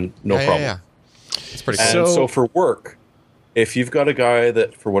factor one, no problem. Yeah. It's pretty cool. And so for work, if you've got a guy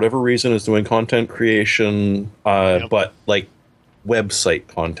that for whatever reason is doing content creation, but like website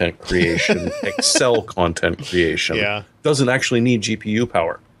content creation, Excel content creation, doesn't actually need GPU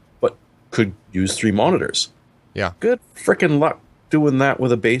power, but could use 3 monitors. Yeah. Good frickin' luck doing that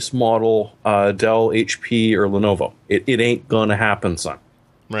with a base model Dell, HP, or Lenovo. It ain't gonna happen, son.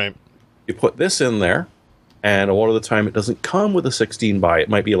 Right. You put this in there, and a lot of the time it doesn't come with a 16 by. It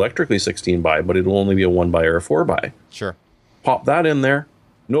might be electrically 16 by, but it'll only be a 1 by or a 4 by. Sure. Pop that in there,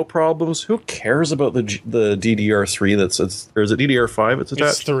 no problems. Who cares about the DDR3 or is it DDR5 it's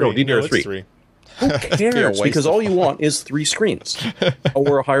attached? It's 3. No, DDR3. No, it's 3. Who cares? Because all you want is 3 screens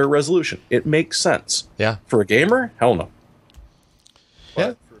or a higher resolution. It makes sense. Yeah. For a gamer, hell no.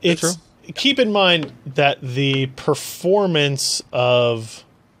 Yeah, it's true. Keep in mind that the performance of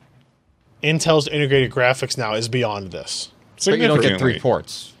Intel's integrated graphics now is beyond this. But you don't get 3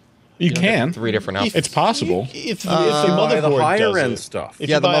 ports. You can. 3 different outputs. It's possible. If the motherboard the higher does end it. stuff. If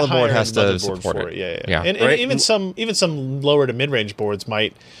Yeah, you the buy a motherboard higher has end to motherboard support for it. Yeah. And Right. even some lower to mid range boards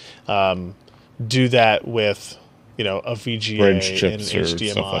might do that with a VGA Bridge and chips or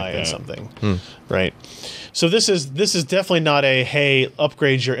HDMI stuff like and that. something, right? So this is definitely not a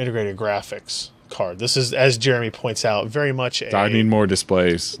upgrade your integrated graphics card. This is, as Jeremy points out, very much I need more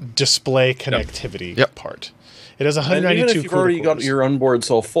displays. display connectivity part. It has And 192 even if you've already got your onboard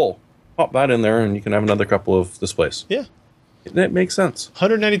cell full, pop that in there and you can have another couple of displays. Yeah. It makes sense.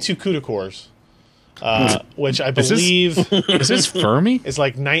 192 CUDA cores, which I believe Is this Fermi? is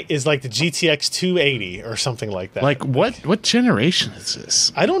like the GTX 280 or something like that. Like what generation is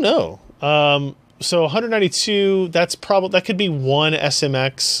this? I don't know. So 192. That could be one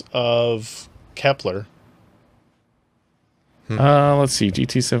SMX of Kepler. Let's see,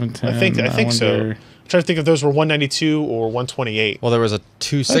 GT710. I think so. wonder- I'm trying to think if those were 192 or 128. Well, there was a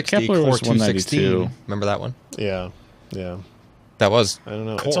 260 Kepler Core was 216. 192. Remember that one? Yeah. That was. I don't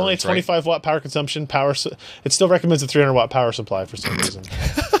know. It's Cores, only a right? 25 watt power consumption. It still recommends a 300 watt power supply for some reason,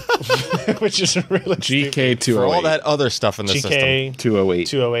 which is really GK208. For all that other stuff in the system. GK 208.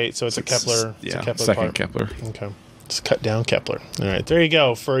 208. So it's a Kepler. It's a Yeah, Kepler second part. Kepler. Okay. Just cut down Kepler. All right, there you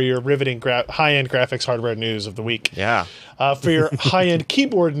go for your riveting high-end graphics hardware news of the week. Yeah. For your high-end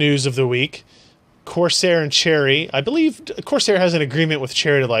keyboard news of the week, Corsair and Cherry. I believe Corsair has an agreement with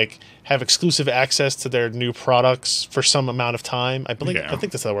Cherry to like have exclusive access to their new products for some amount of time. I believe. Yeah. I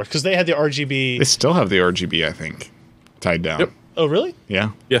think that's how it works because they had the RGB. They still have the RGB, I think, tied down. Yep. Oh, really?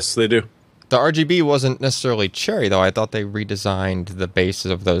 Yeah. Yes, they do. The RGB wasn't necessarily Cherry, though. I thought they redesigned the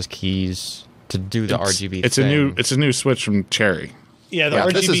bases of those keys to do the RGB It's thing. a new switch from Cherry. Yeah, the Yeah,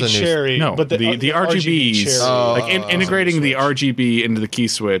 this RGB is a new- Cherry. No, but the RGBs, Cherry. like integrating the RGB into the key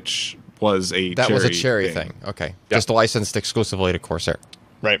switch was a That Cherry was a Cherry thing. Okay. Just licensed exclusively to Corsair.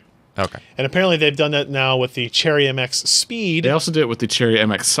 Right. Okay. And apparently they've done that now with the Cherry MX Speed. They also did it with the Cherry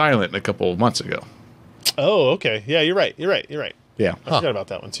MX Silent a couple of months ago. Oh, okay. Yeah, you're right. Yeah. I forgot about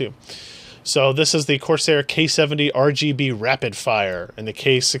that one too. So this is the Corsair K70 RGB Rapid Fire and the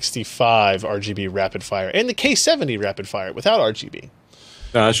K65 RGB Rapid Fire and the K70 Rapid Fire without RGB.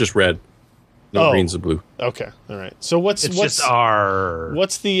 No, it's just red. No Oh. greens and blue. Okay, all right. So what's Just R.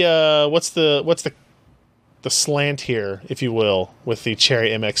 what's the slant here, if you will, with the Cherry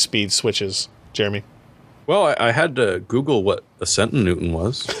MX Speed switches, Jeremy? Well, I had to Google what a centinewton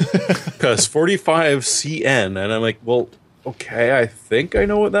was because 45 CN, and I'm like, well, okay, I think I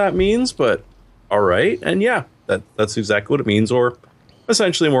know what that means, but all right, and yeah, that's exactly what it means, or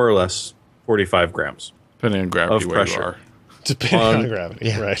essentially more or less 45 grams. Depending on gravity Of where pressure. you are. Depending on gravity,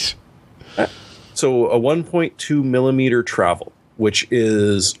 yeah. right? So a 1.2 millimeter travel, which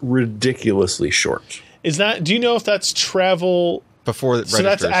is ridiculously short. Is that? Do you know if that's travel? Before it So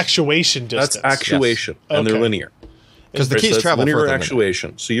that's registers. actuation distance. That's actuation, and they're Okay. linear. Because the Right, so keys that's travel linear further than that.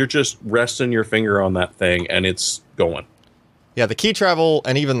 actuation. So you're just resting your finger on that thing, and it's going. Yeah, the key travel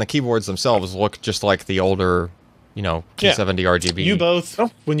and even the keyboards themselves look just like the older, K70 RGB. You both,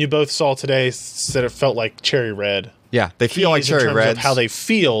 when you both saw today, said it felt like cherry red. Yeah, they feel like Keys in cherry terms reds. of how they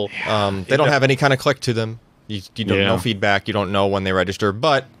feel. They don't have any kind of click to them. You don't Yeah. know feedback. You don't know when they register.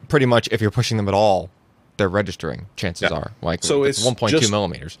 But pretty much, if you're pushing them at all, they're registering. Chances are, like So it's it's 1.2 just-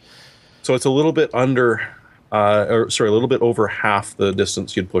 millimeters. So it's a little bit under, a little bit over half the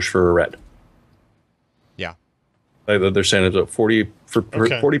distance you'd push for a red. Yeah, They're saying it's about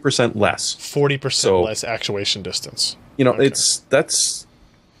 40% less. 40% So- less actuation distance. You know, that's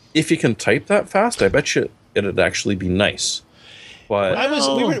if you can type that fast, I bet you it'd actually be nice. But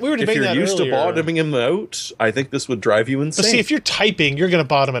we were if debating you're that used earlier. to bottoming them out, I think this would drive you insane. But see, if you're typing, you're going to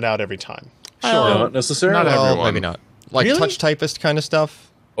bottom it out every time. Not necessarily. Not well, everyone. maybe not. Like Really? touch typist kind of stuff.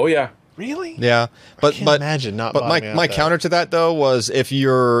 Oh yeah. Really? Yeah, but can't but imagine not But bottoming out my that. counter to that though was if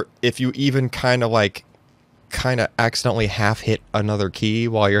you even kind of accidentally half hit another key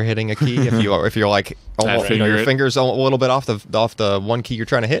while you're hitting a key, if you're like almost, finger your it. fingers a little bit off the one key you're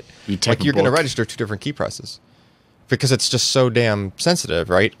trying to hit, You take like a you're going to book. register two different key presses because it's just so damn sensitive,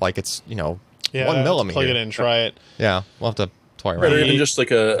 right? Like it's Yeah, 1 millimeter. plug it in, try it. Yeah, we'll have to toy Or around. even just like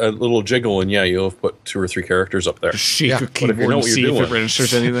a little jiggle, and yeah, you'll have put 2 or 3 characters up there. Shake Yeah. a But if you keyboard know and what you're see if it doing.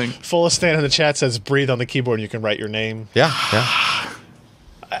 registers anything. Full Stan in the chat says breathe on the keyboard and you can write your name. Yeah.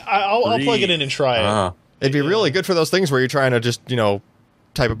 I'll plug it in and try it. Ah. It'd be really good for those things where you're trying to just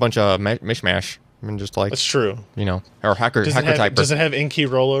type a bunch of mishmash and just like That's true. or hacker Does it, have, typer. does it have in-key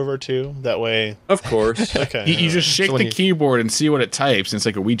rollover too? That way. Of course. Okay. You just shake So when the you- keyboard and see what it types, and it's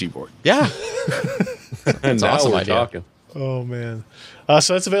like a Ouija board. Yeah. And now awesome we're idea. talking. Oh man.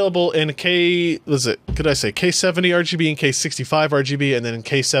 So that's available in K70 RGB and K65 RGB and then in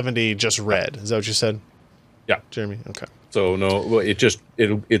K70 just red. Is that what you said, Yeah. Jeremy? Okay. So no, well,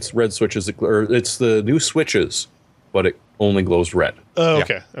 it's red switches, or it's the new switches, but it only glows red. Oh, Yeah.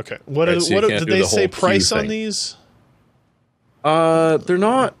 okay. Okay. What Right, so you can't did do they the say whole price key on thing. these? They're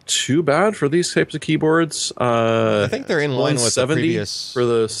not too bad for these types of keyboards. I think they're in line with the 170 previous. for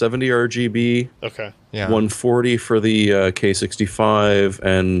the 70 RGB, Okay. Yeah. 140 for the K65,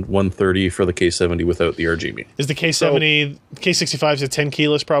 and 130 for the K70 without the RGB. Is the K70 K65 is a 10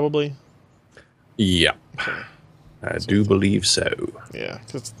 keyless probably? Yeah, I do believe so. Yeah.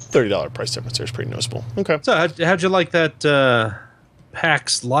 It's $30 price difference there is pretty noticeable. Okay. So how'd you like that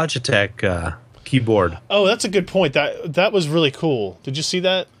PAX Logitech keyboard? Oh, that's a good point. That was really cool. Did you see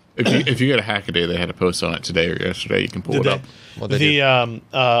that? If you get a Hackaday, they had a post on it today or yesterday. You can pull it up. Well, they did.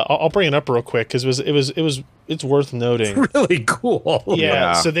 I'll bring it up real quick because it's worth noting. Really cool.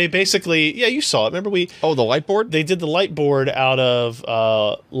 Yeah. So they basically, you saw it. Remember Oh, the light board? they did the light board out of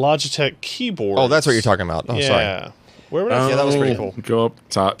Logitech keyboard. Oh, that's what you're talking about. Oh, yeah. sorry. Where would I? Yeah, that was pretty cool. Go up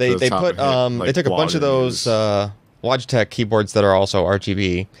top. They to the top put and hit, like, they took a bunch of those Logitech keyboards that are also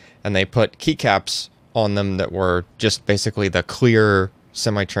RGB, and they put keycaps on them that were just basically the clear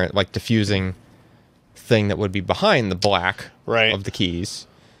like diffusing thing that would be behind the black Right. of the keys.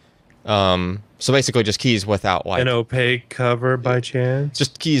 So basically just keys without like An opaque cover by chance?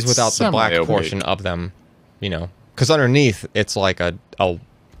 just keys without the black Semi-opaque. portion of them, because underneath it's like a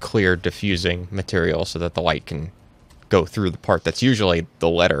clear diffusing material so that the light can go through the part that's usually the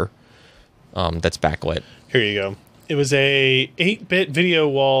letter that's backlit. Here you go. It was a 8-bit video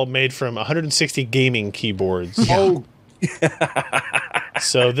wall made from 160 gaming keyboards. Oh,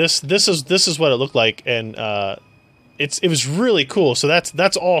 So this is what it looked like, and it was really cool. So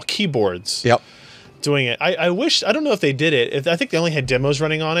that's all keyboards. Yep. Doing it. I don't know if they did it. I think they only had demos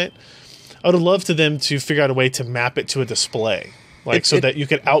running on it. I would have loved to them to figure out a way to map it to a display, so that you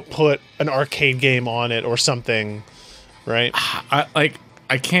could output an arcade game on it or something, right? I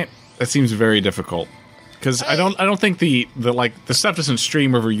can't. That seems very difficult because I don't think the stuff doesn't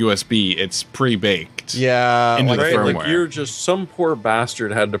stream over USB. It's pre-baked. Yeah. Into Like, the right. firmware. Like you're just some poor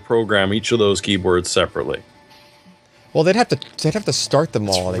bastard had to program each of those keyboards separately. well, they'd have to start them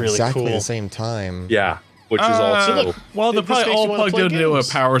all at really exactly cool. the same time. Yeah, which is also Well, they're This probably makes you all wanna plugged play into a games.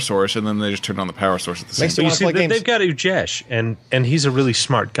 power source, and then they just turn on the power source at the same Makes you time. You wanna see, play games. they've got Ujesh, and he's a really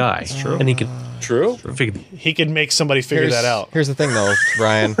smart guy. True. And he can true. figure He could make somebody figure that out. Here's the thing, though,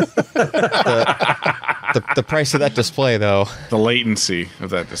 Ryan. the price of that display, though, The latency of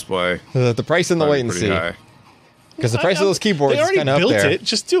that display. the price and the Probably pretty latency, high. because the price of those keyboards They is already kind of up built there. it.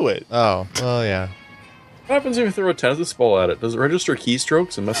 Just do it. Oh, well, yeah. What happens if you throw a tennis ball at it? Does it register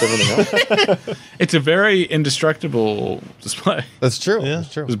keystrokes and mess everything up? It's a very indestructible display. That's true. Yeah.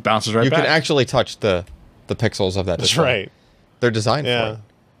 That's true. Just bounces right You back. can actually touch the pixels of that That's display. right. They're designed Yeah. for it.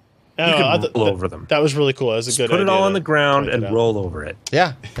 I don't You know, can I roll over them. That was really cool. That was a good put it idea all on to the ground point and it out. roll over it.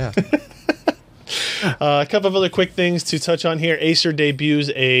 Yeah, yeah. A couple of other quick things to touch on here. Acer debuts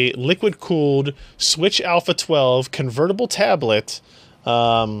a liquid-cooled Switch Alpha 12 convertible tablet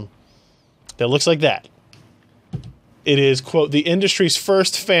that looks like that. It is, quote, the industry's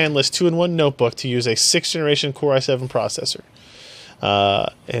first fanless 2-in-1 notebook to use a 6th-generation Core i7 processor.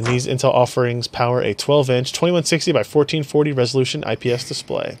 And these Intel offerings power a 12-inch 2160 by 1440 resolution IPS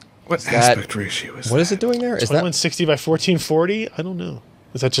display. What that- aspect ratio is What that? is it doing there? Is that 2160 by 1440? I don't know.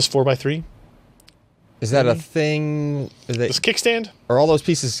 Is that just 4x3? a thing? This kickstand? Are all those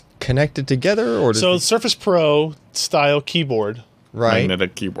pieces connected together, or does So it- Surface Pro style keyboard. right?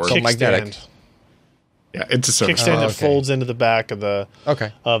 Magnetic keyboard. So magnetic. Kickstand. Yeah, it's a surface. Kickstand that okay. folds into the back of the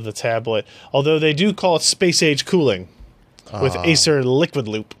Okay. tablet. Although they do call it space age cooling with Acer Liquid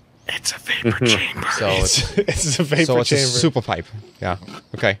Loop. It's a vapor chamber. So it's It's a vapor so it's chamber. a super pipe. Yeah.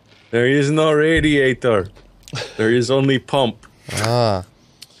 Okay. There is no radiator. There is only pump. Ah.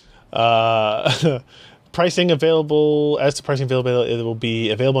 Pricing available as to pricing availability, it will be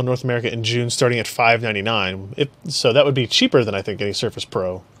available in North America in June, starting at $599. So that would be cheaper than I think any Surface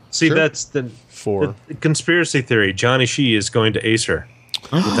Pro See, Sure. that's the for conspiracy theory. Johnny Shee is going to Acer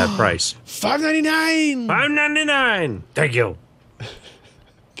with that price. $599. $599. Thank you.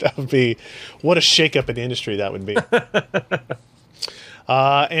 That would be what a shakeup in the industry that would be.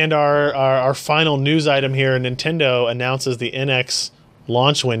 And our final news item here: Nintendo announces the NX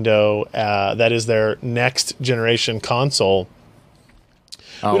launch window. That is their next generation console.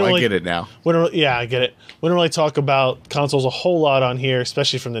 Oh, We don't I really- get it now. Yeah, I get it. We don't really talk about consoles a whole lot on here,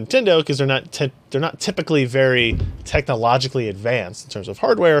 especially from Nintendo, because they're not typically very technologically advanced in terms of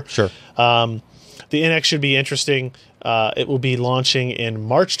hardware. Sure. The NX should be interesting. It will be launching in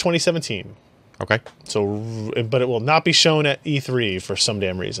March 2017. Okay. So, but it will not be shown at E3 for some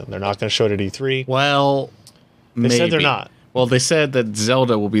damn reason. They're not going to show it at E3. Well, They said they're not. Well, they said that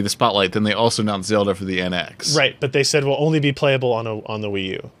Zelda will be the spotlight. Then they also announced Zelda for the NX. Right, but they said will only be playable on the Wii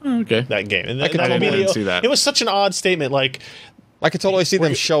U. Okay. That game. And could that will be totally the- see that. It was such an odd statement. Like, I could totally see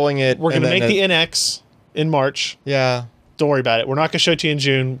them showing it. we're going and to then make the it- NX in March. Yeah. Don't worry about it. We're not going to show it to you in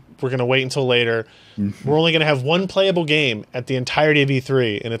June. We're going to wait until later. We're only going to have one playable game at the entirety of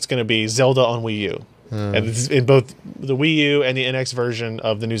E3, and it's going to be Zelda on Wii U. And it's in both the Wii U and the NX version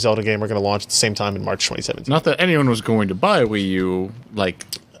of the new Zelda game are going to launch at the same time in March 2017. Not that anyone was going to buy a Wii U. Like,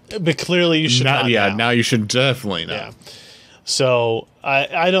 But clearly you should not. yeah, now. now you should definitely not. So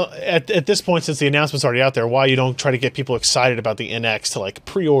I don't at this point, since the announcement's already out there, why you don't try to get people excited about the NX to like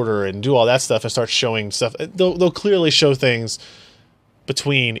pre-order and do all that stuff and start showing stuff. They'll clearly show things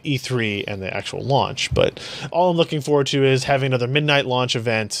between E3 and the actual launch. But all I'm looking forward to is having another midnight launch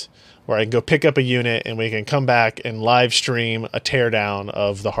event where I can go pick up a unit and we can come back and live stream a teardown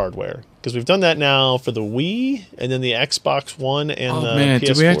of the hardware. Because we've done that now for the Wii and then the Xbox One and the PS4.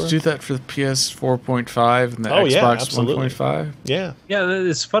 Did we have to do that for the PS 4.5 and the Xbox 1.5? Yeah. Yeah,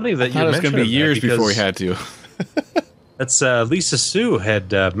 it's funny that you It was mentioned going to be years that before we had to. That's Lisa Sue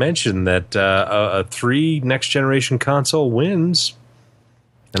had mentioned that 3 next generation console wins.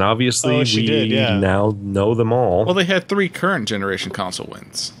 And obviously, we now know them all. Well, they had 3 current generation console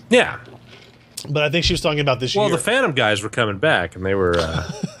wins. Yeah. But I think she was talking about this year. Well, the Phantom guys were coming back, and they were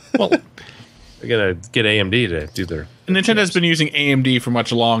they're going to get AMD to do their... And Nintendo's been using AMD for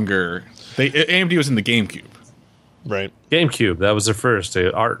much longer. AMD was in the GameCube. Right. GameCube, that was their first.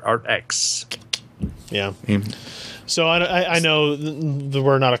 Art X. Yeah. So I know that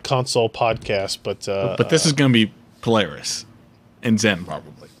we're not a console podcast, but this is going to be Polaris and Zen,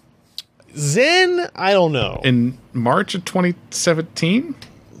 probably. Zen? I don't know. In March of 2017?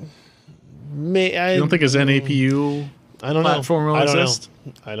 You don't think a Zen APU platform will exist?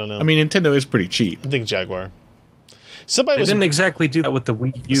 I don't know. I mean, Nintendo is pretty cheap. I think Jaguar. They didn't exactly do that with the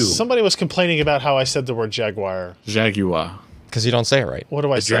Wii U. Somebody was complaining about how I said the word Jaguar. Jaguar. Because you don't say it right. What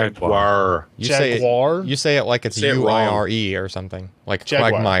do I say? Jaguar. Jaguar? You say it like it's U-I-R-E or something. Like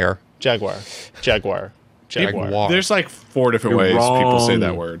Quagmire. Jaguar. There's like 4 different ways people say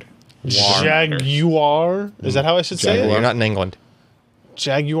that word. Jaguar? Is that how I should say it? You're not in England.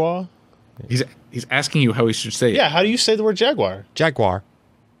 Jaguar? He's asking you how he should say it. Yeah, how do you say the word Jaguar? Jaguar.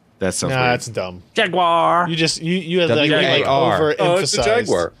 That sounds Nah, weird. that's dumb. Jaguar. You had like W-A-R. overemphasized. It's a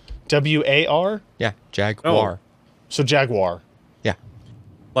Jaguar. W-A-R? Yeah, Jaguar. So Jaguar. Yeah.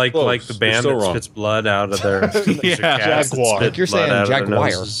 Like the band that spits blood out of their... Jaguar. You're saying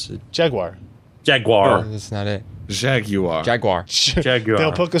Jaguar. Jaguar. Jaguar. That's not it. Jaguar. Jaguar. Jaguar.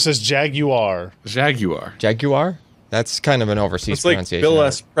 Dale Poco says Jaguar. Jaguar. Jaguar? That's kind of an overseas It's like pronunciation. Bill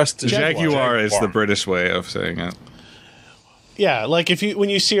S. Preston. Jaguar is the British way of saying it. Yeah, like when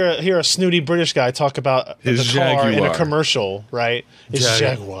you hear a snooty British guy talk about His the car in a Jaguar. commercial, right? It's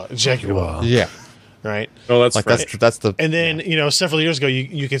Jaguar. Yeah. Right? Oh, that's Like French. that's the... And then, several years ago,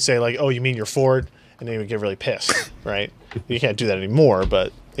 you could say, like, oh, you mean your Ford? And then you would get really pissed, right? You can't do that anymore,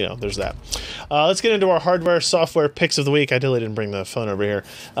 but, there's that. Let's get into our hardware, software picks of the week. I totally didn't bring the phone over here.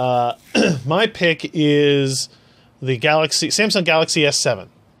 My pick is the Samsung Galaxy S7.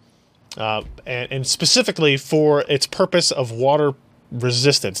 And specifically for its purpose of water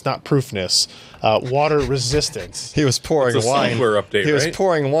resistance, not proofness, water resistance. He was pouring It's a wine. software update, He was right?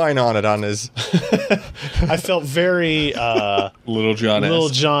 pouring wine on it on his... I felt very Little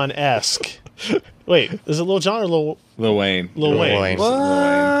John-esque. Wait, is it Lil Jon or Lil Wayne. Lil Wayne? Wayne.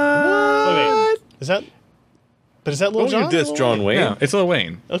 Wait, is that? But is that Lil Don't Jon? you diss John Wayne? Yeah, it's Lil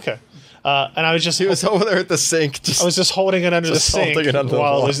Wayne. Okay. And I was just He was over there at the sink. I was just holding it under the Just sink holding it under the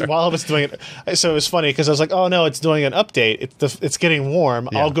while water. I was doing it. So it was funny because I was like, "Oh no, it's doing an update. It's getting warm.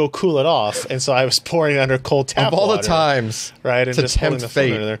 Yeah. I'll go cool it off." And so I was pouring it under cold tap Of all water, the times right, and to just holding tempt the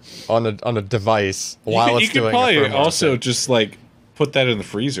phone under fate there. on a device while you it's could doing probably a firmware also update. just put that in the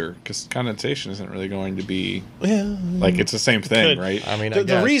freezer because condensation isn't really going to be Yeah. it's the same thing, Could. right? I mean,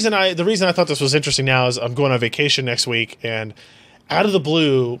 The reason I thought this was interesting now is I'm going on vacation next week, and out of the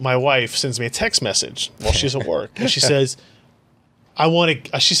blue, my wife sends me a text message while she's at work, and she says, "I want a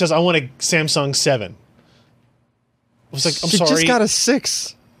Samsung 7." I was like, "I'm she sorry." just got a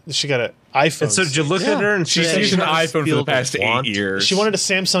 6. She got an iPhone. And so did you look at her and She's say, used an "You iPhone for feel the past 8 want?" years. She wanted a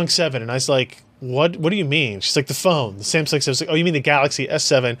Samsung 7, and I was like, "What? What do you mean?" She's like, "The phone, the Samsung 7." I was like, "Oh, you mean the Galaxy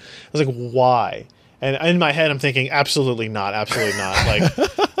S7?" I was like, "Why?" And in my head, I'm thinking, absolutely not. Like,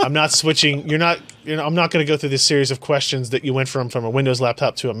 I'm not switching. I'm not going to go through this series of questions that you went from a Windows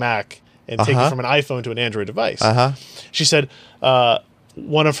laptop to a Mac and take it from an iPhone to an Android device. She said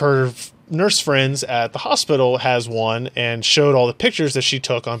one of her nurse friends at the hospital has one and showed all the pictures that she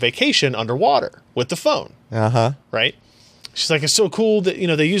took on vacation underwater with the phone. Right? She's like, it's so cool that,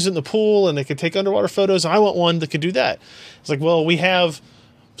 they use it in the pool and they can take underwater photos. And I want one that could do that. It's like, well, we have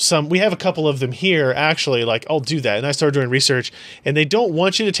a couple of them here, actually. Like, I'll do that. And I started doing research, and they don't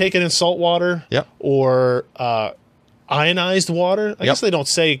want you to take it in salt water or ionized water. I guess they don't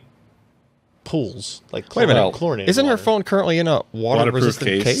say pools, like Wait a minute. chlorinated Isn't her water. phone currently in a water-resistant Waterproof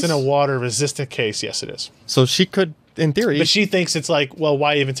case? case? It's in a water-resistant case. Yes, it is. So she could, in theory. But she thinks it's like, well,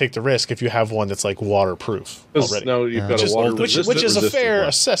 why even take the risk if you have one that's like waterproof already? No, you've got a water which is a fair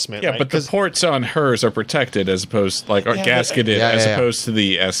assessment. Yeah, right? but the ports on hers are protected as opposed, like, or gasketed as opposed to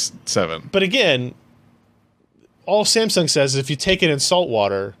the S7. But again, all Samsung says is if you take it in salt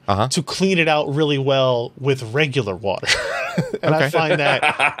water to clean it out really well with regular water. And I find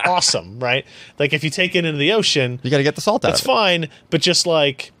that awesome, right? Like if you take it into the ocean, you got to get the salt out. That's fine, but just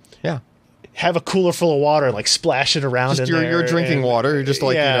like have a cooler full of water and like splash it around just in your drinking water. You're just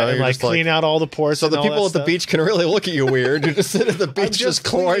like and you're like just clean out all the ports. So the people at the stuff. beach can really look at you weird. You just sit at the beach just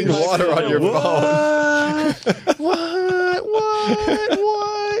pouring water on your phone.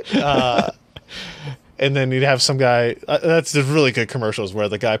 What? And then you'd have some guy. That's the really good commercials where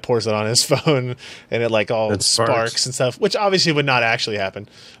the guy pours it on his phone and it like all sparks and stuff, which obviously would not actually happen,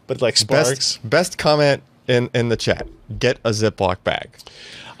 but like sparks. Best comment in the chat: get a Ziploc bag.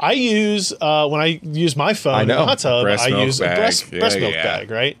 I use when I use my phone in the hot tub, I use a breast milk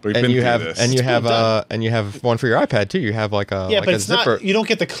bag, right? And you have one for your iPad too. You have like a but it's zipper. not. You don't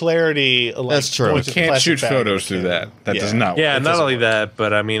get the clarity. Like, that's true. You can't shoot photos through that. That does not work. Yeah, not only that,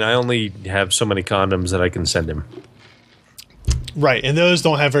 but I mean, I only have so many condoms that I can send him. Right, and those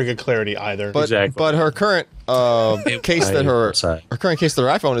don't have very good clarity either. But, but her current case that her current case that her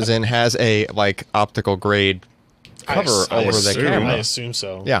iPhone is in has a like optical grade cover over the camera. I assume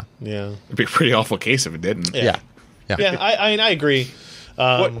so. Yeah. It'd be a pretty awful case if it didn't. Yeah. I agree.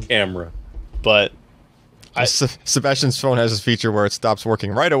 What camera? But Sebastian's phone has this feature where it stops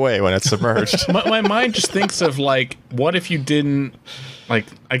working right away when it's submerged. my mind just thinks of like, what if you didn't, like,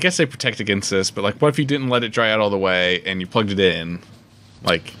 I guess they protect against this, but like, what if you didn't let it dry out all the way and you plugged it in?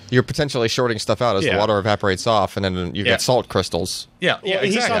 Like, you're potentially shorting stuff out as the water evaporates off, and then you get salt crystals. Yeah,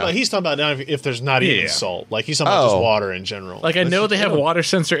 exactly. He's talking about now if there's not even salt. Like he's talking about just water in general. Like I know they have a water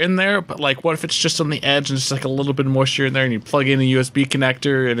sensor in there, but like, what if it's just on the edge and it's like a little bit of moisture in there, and you plug in a USB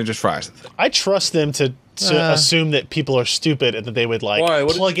connector and it just fries? I trust them to assume that people are stupid and that they would like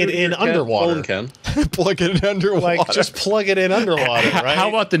plug it in underwater. Plug it in underwater. Like just plug it in underwater. Right? How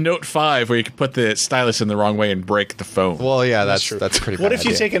about the Note 5 where you can put the stylus in the wrong way and break the phone? Well, yeah, that's pretty bad. What if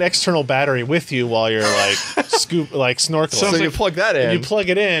you take an external battery with you while you're like snorkeling? So you plug that in. And you plug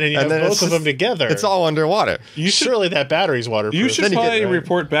it in and you have both of them together. It's all underwater. Surely that battery's waterproof. You should probably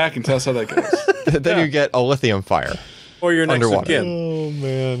report back and tell us how that goes. Then you get a lithium fire. Or your next underwater. Oh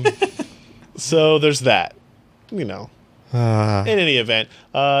man. So there's that. You know. In any event,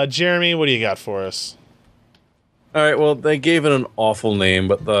 Jeremy, what do you got for us? All right, well, they gave it an awful name,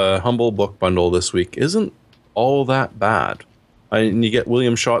 but the Humble Book Bundle this week isn't all that bad. And you get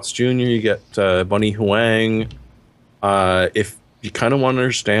William Schatz Jr., you get Bunny Huang. If you kind of want to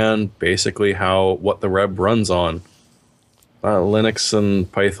understand basically what the web runs on, Linux and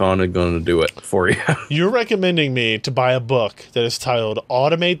Python are going to do it for you. You're recommending me to buy a book that is titled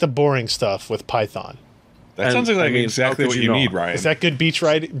Automate the Boring Stuff with Python. That sounds like exactly what you need, Ryan. Is that good beach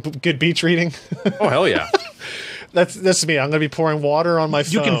reading? Oh, hell yeah. That's me. I'm going to be pouring water on my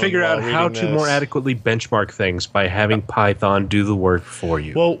phone. You can figure out how to more adequately benchmark things by having Python do the work for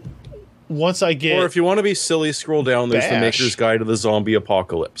you. Well, once I get... Or if you want to be silly, scroll down. There's the Maker's Guide to the Zombie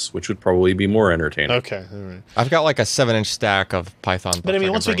Apocalypse, which would probably be more entertaining. Okay, all right. I've got like a 7-inch stack of Python books. But I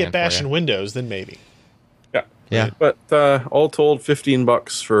mean, once we get Bash and Windows, then maybe. Yeah. But all told,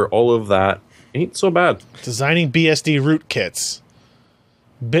 $15 for all of that. Ain't so bad. Designing BSD rootkits.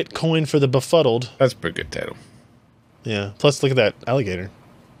 Bitcoin for the befuddled. That's a pretty good title. Yeah. Plus, look at that alligator.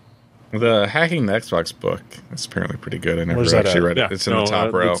 The Hacking the Xbox book is apparently pretty good. I never Where's that actually at? read it. It's in the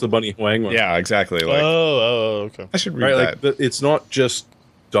top row. It's the Bunny Huang one. Yeah, exactly. Like, okay. I should read that. Like, it's not just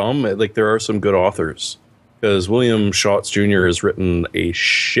dumb. Like, there are some good authors. Because William Schatz Jr. has written a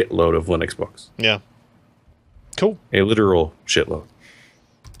shitload of Linux books. Yeah. Cool. A literal shitload.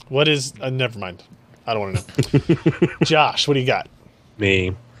 What is... never mind. I don't want to know. Josh, what do you got?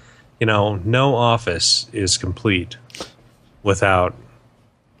 Me. No office is complete without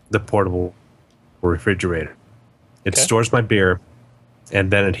the portable refrigerator. It stores my beer, and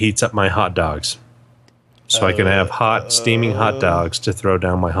then it heats up my hot dogs. So I can have hot, steaming hot dogs to throw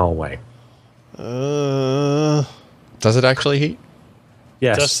down my hallway. Does it actually heat?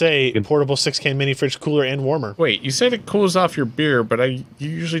 Yes. Just say portable 6-can mini fridge cooler and warmer. Wait, you said it cools off your beer, but you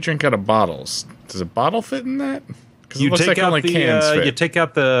usually drink out of bottles. Does a bottle fit in that? Because it looks like only cans fit. You take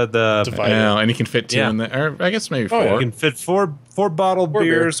out the divider. And you can fit 2 in there. Or I guess maybe 4. You can fit four bottled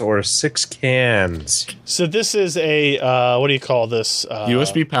beers or 6 cans. So this is a what do you call this?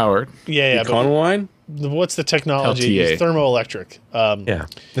 USB powered. Yeah. Econoline? What's the technology? Peltier. It's thermoelectric. Yeah.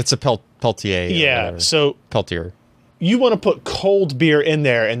 It's a Peltier. Yeah. So Peltier. you want to put cold beer in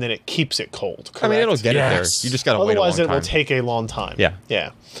there, and then it keeps it cold. Correct? I mean, it'll get it there. Yes. You just got to wait a long Otherwise, it time. will take a long time. Yeah.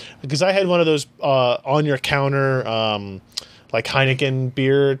 Yeah. Because I had one of those on your counter, like Heineken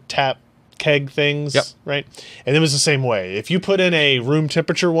beer tap keg things. Yep. Right. And it was the same way. If you put in a room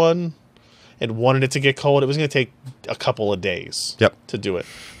temperature one and wanted it to get cold, it was going to take a couple of days. Yep. To do it.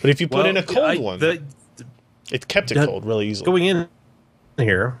 But if you put in a cold one, it kept it cold really easily. Going in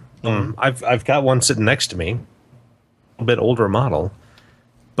here, I've got one sitting next to me, a bit older model,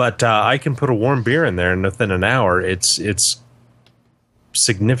 but I can put a warm beer in there, and within an hour, it's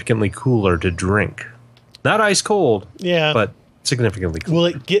significantly cooler to drink. Not ice cold, Yeah. but significantally cooler. Will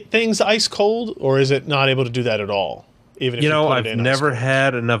it get things ice cold, or is it not able to do that at all? Even if You know, put I've it in never ice cold?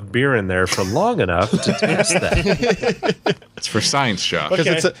 had enough beer in there for long enough to test that. It's for science, Josh. Okay.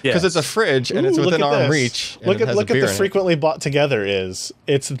 Because it's a fridge and it's Ooh, within look at arm this. reach. And Look it at has look a at beer the in it. frequently bought together is.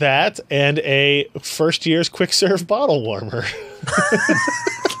 It's that and a first year's quick serve bottle warmer.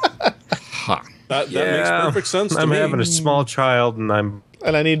 Ha. That makes perfect sense to I'm me. having a small child, and I'm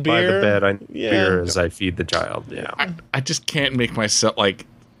And I need by beer. the bed. I need Yeah. beer as I feed the child. Yeah. I just can't make myself like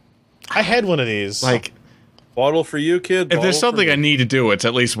I had one of these. Bottle for you, kid. if bottle there's for something me. I need to do, it's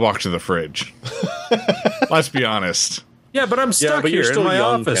at least walk to the fridge. Let's be honest. Yeah, but I'm stuck but you're here in still my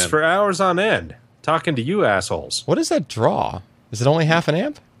young, office Ken. for hours on end talking to you assholes. What does that draw? Is it only half an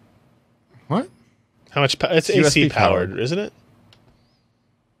amp? What? how much? It's USB AC powered, powered. isn't it?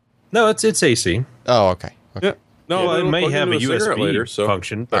 No, it's AC. Oh, okay. Yeah. No, Well, it it'll may plug have a into cigarette USB later, so.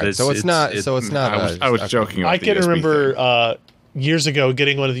 function, but All right, it's, so it's not. it- So it's not. I was joking. About I the can USB remember thing. years ago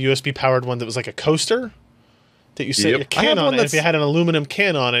getting one of the USB powered one that was like a coaster that you set Yep. your I have can on one it. If you that's- had an aluminum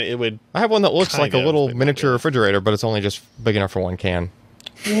can on it, it would. I have one that looks like a Kind of, little but not miniature really. refrigerator, but it's only just big enough for one can.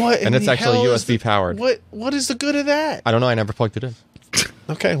 What? And it's actually USB powered. What is the good of that? I don't know. I never plugged it in.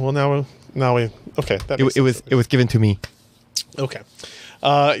 Okay, well now we okay. That makes It was given to me. okay.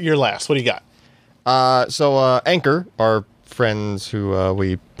 Your last. What do you got? So Anker, our friends who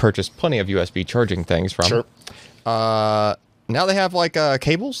we purchased plenty of USB charging things from. Sure. Now they have like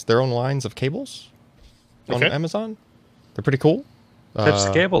cables, their own lines of cables on Okay. Amazon. They're pretty cool. Touch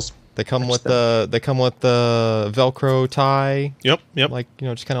the cables. They come with the Velcro tie, Yep. like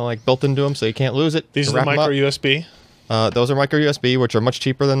just kind of like built into them, so you can't lose it. These to are the wrap 'em micro up. USB. Those are micro USB, which are much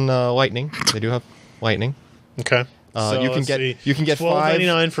cheaper than Lightning. They do have Lightning. Okay. You can let's get- see. you can get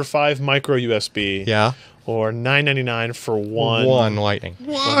 $12.99 for 5 micro USB. Yeah, Or $9.99 for one Lightning.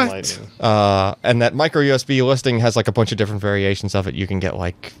 one Lightning. And that micro USB listing has like a bunch of different variations of it. You can get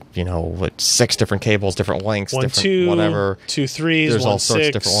like with 6 different cables, different lengths, One different 2, whatever. 2 3s, There's one all sorts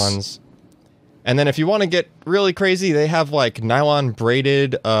 6. of different ones. And then if you want to get really crazy, they have like nylon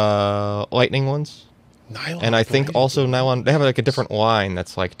braided Lightning ones. Nylon And I think braided. also nylon. They have like a different line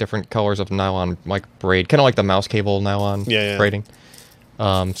that's like different colors of nylon, like braid, kind of like the mouse cable nylon Yeah. braiding.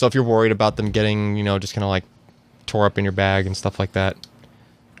 So if you're worried about them getting, just kind of like tore up in your bag and stuff like that,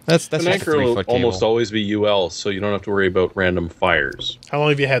 that's An just a Anker will 3-foot cable. almost always be UL, so you don't have to worry about random fires. How long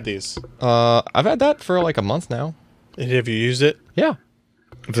have you had these? I've had that for like a month now. And have you used it? Yeah.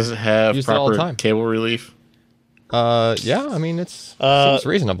 Does it have Use it all the proper time. cable relief? Yeah. I mean, seems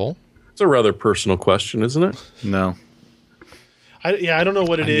reasonable. It's a rather personal question, isn't it? No. I don't know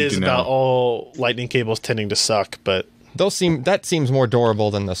what it I need is to know. about all lightning cables tending to suck, but That seems more durable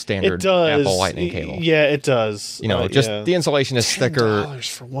than the it standard does. Apple Lightning cable. Yeah, it does. The insulation is thicker. $10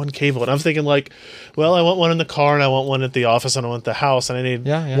 for one cable, and I'm thinking like, well, I want one in the car, and I want one at the office, and I want the house, and I need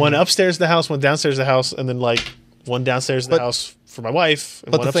one upstairs the house, one downstairs the house, and then like one downstairs the house for my wife.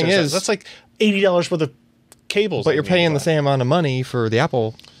 And but one the thing upstairs is- that's like $80 worth of cables. But you're paying the same amount of money for the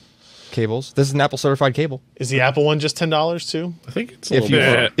Apple cables. This is an Apple certified cable. Is the Apple one just $10 too? I think it's a little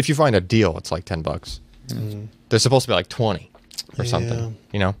bit. If you find a deal, it's like $10. They're supposed to be like 20 or something.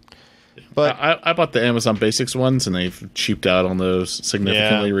 But I bought the Amazon Basics ones, and they've cheaped out on those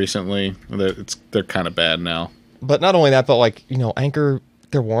significantly Yeah. recently. They're kind of bad now. but not only that, but like Anker,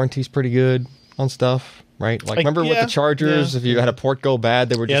 their warranty's pretty good on stuff, right? Like remember with yeah, the chargers, yeah. if you had a port go bad,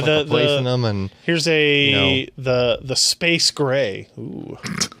 they were just Yeah, like replacing them, and Here's the space gray. Ooh.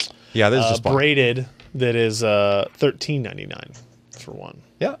 yeah, this is just black. braided that is $13.99 for one.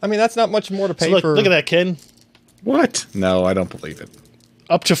 Yeah, I mean that's not much more to pay So look, for. look at that, kid. What? No, I don't believe it.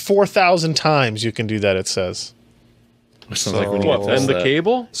 Up to 4,000 times you can do that. It says. Which sounds like when you What, press bend the that.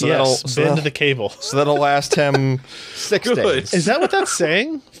 cable? So yes, that'll- bend so the cable. So that'll last him 6 Good. days. Is that what that's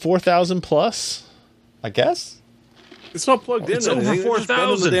saying? 4,000 plus? I guess. It's not plugged in. It's or over anything, it's just bending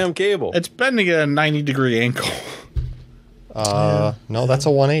 4,000. the damn cable. It's bending at a 90-degree angle. No, that's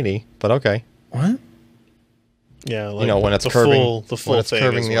a 180. But okay. What? Yeah, like When it's the curving, full when it's thing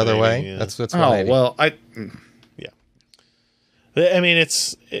curving is the other 180, way. yeah. That's Oh 180. well, yeah. I mean,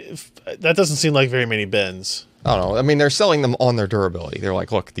 that doesn't seem like very many bends. I don't know. I mean, they're selling them on their durability. They're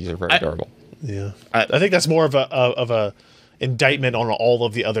like, look, these are very durable. Yeah, I think that's more of a indictment on all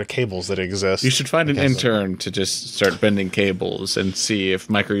of the other cables that exist. You should find an intern to just start bending cables and see if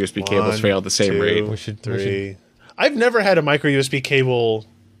micro USB cables fail at the same rate. We should. I've never had a micro USB cable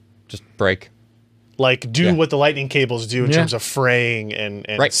just break. Like what the lightning cables do in terms of fraying and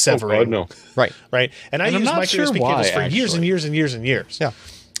severing. Oh, God, no. Right. And I use micro USB cables for years and years and years and years. Yeah.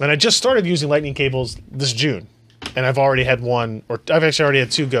 And I just started using lightning cables this June. And I've already had one, or I've actually already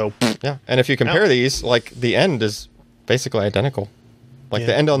had two go. Yeah. And if you compare these, like the end is basically identical. Like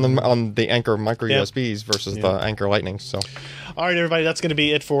the end on the Anker micro USBs versus the Anker Lightning. So, all right, everybody, that's going to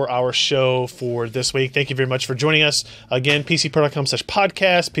be it for our show for this week. Thank you very much for joining us. Again,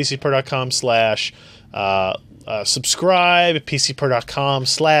 pcpro.com/podcast, pcpro.com/subscribe,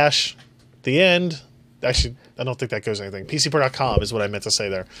 pcpro.com/the end. Actually, I don't think that goes anything. PCPro.com is what I meant to say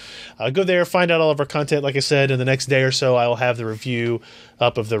there. Go there, find out all of our content. Like I said, in the next day or so, I will have the review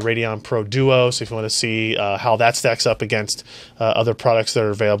up of the Radeon Pro Duo. So if you want to see how that stacks up against other products that are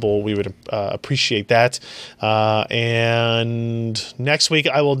available, we would appreciate that. And next week,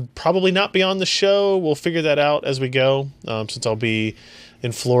 I will probably not be on the show. We'll figure that out as we go, since I'll be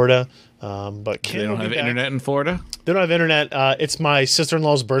in Florida. But they don't have internet in Florida? They don't have internet. It's my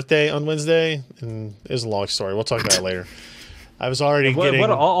sister-in-law's birthday on Wednesday, and it's a long story. We'll talk about it later. I was already getting...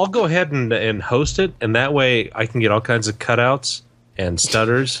 I'll go ahead and host it, and that way I can get all kinds of cutouts and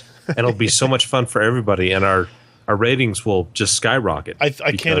stutters, and it'll be so much fun for everybody, and our ratings will just skyrocket. I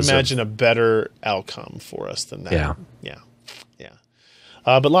can't imagine a better outcome for us than that. Yeah.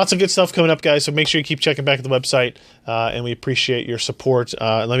 But lots of good stuff coming up, guys, so make sure you keep checking back at the website, and we appreciate your support.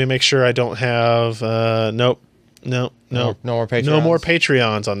 Let me make sure I don't have... No more Patreons. No more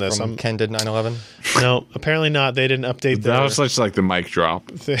Patreons on this. Ken did 9/11. No, apparently not. They didn't update that. Was just like the mic drop.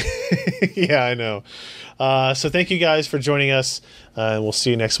 Yeah, I know. So thank you guys for joining us, and we'll see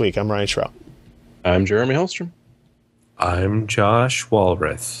you next week. I'm Ryan Schraub. I'm Jeremy Hellstrom. I'm Josh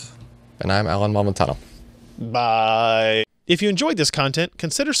Walrath. And I'm Alan Malventano. Bye. If you enjoyed this content,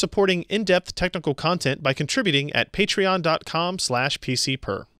 consider supporting in-depth technical content by contributing at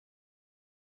patreon.com/PCPer.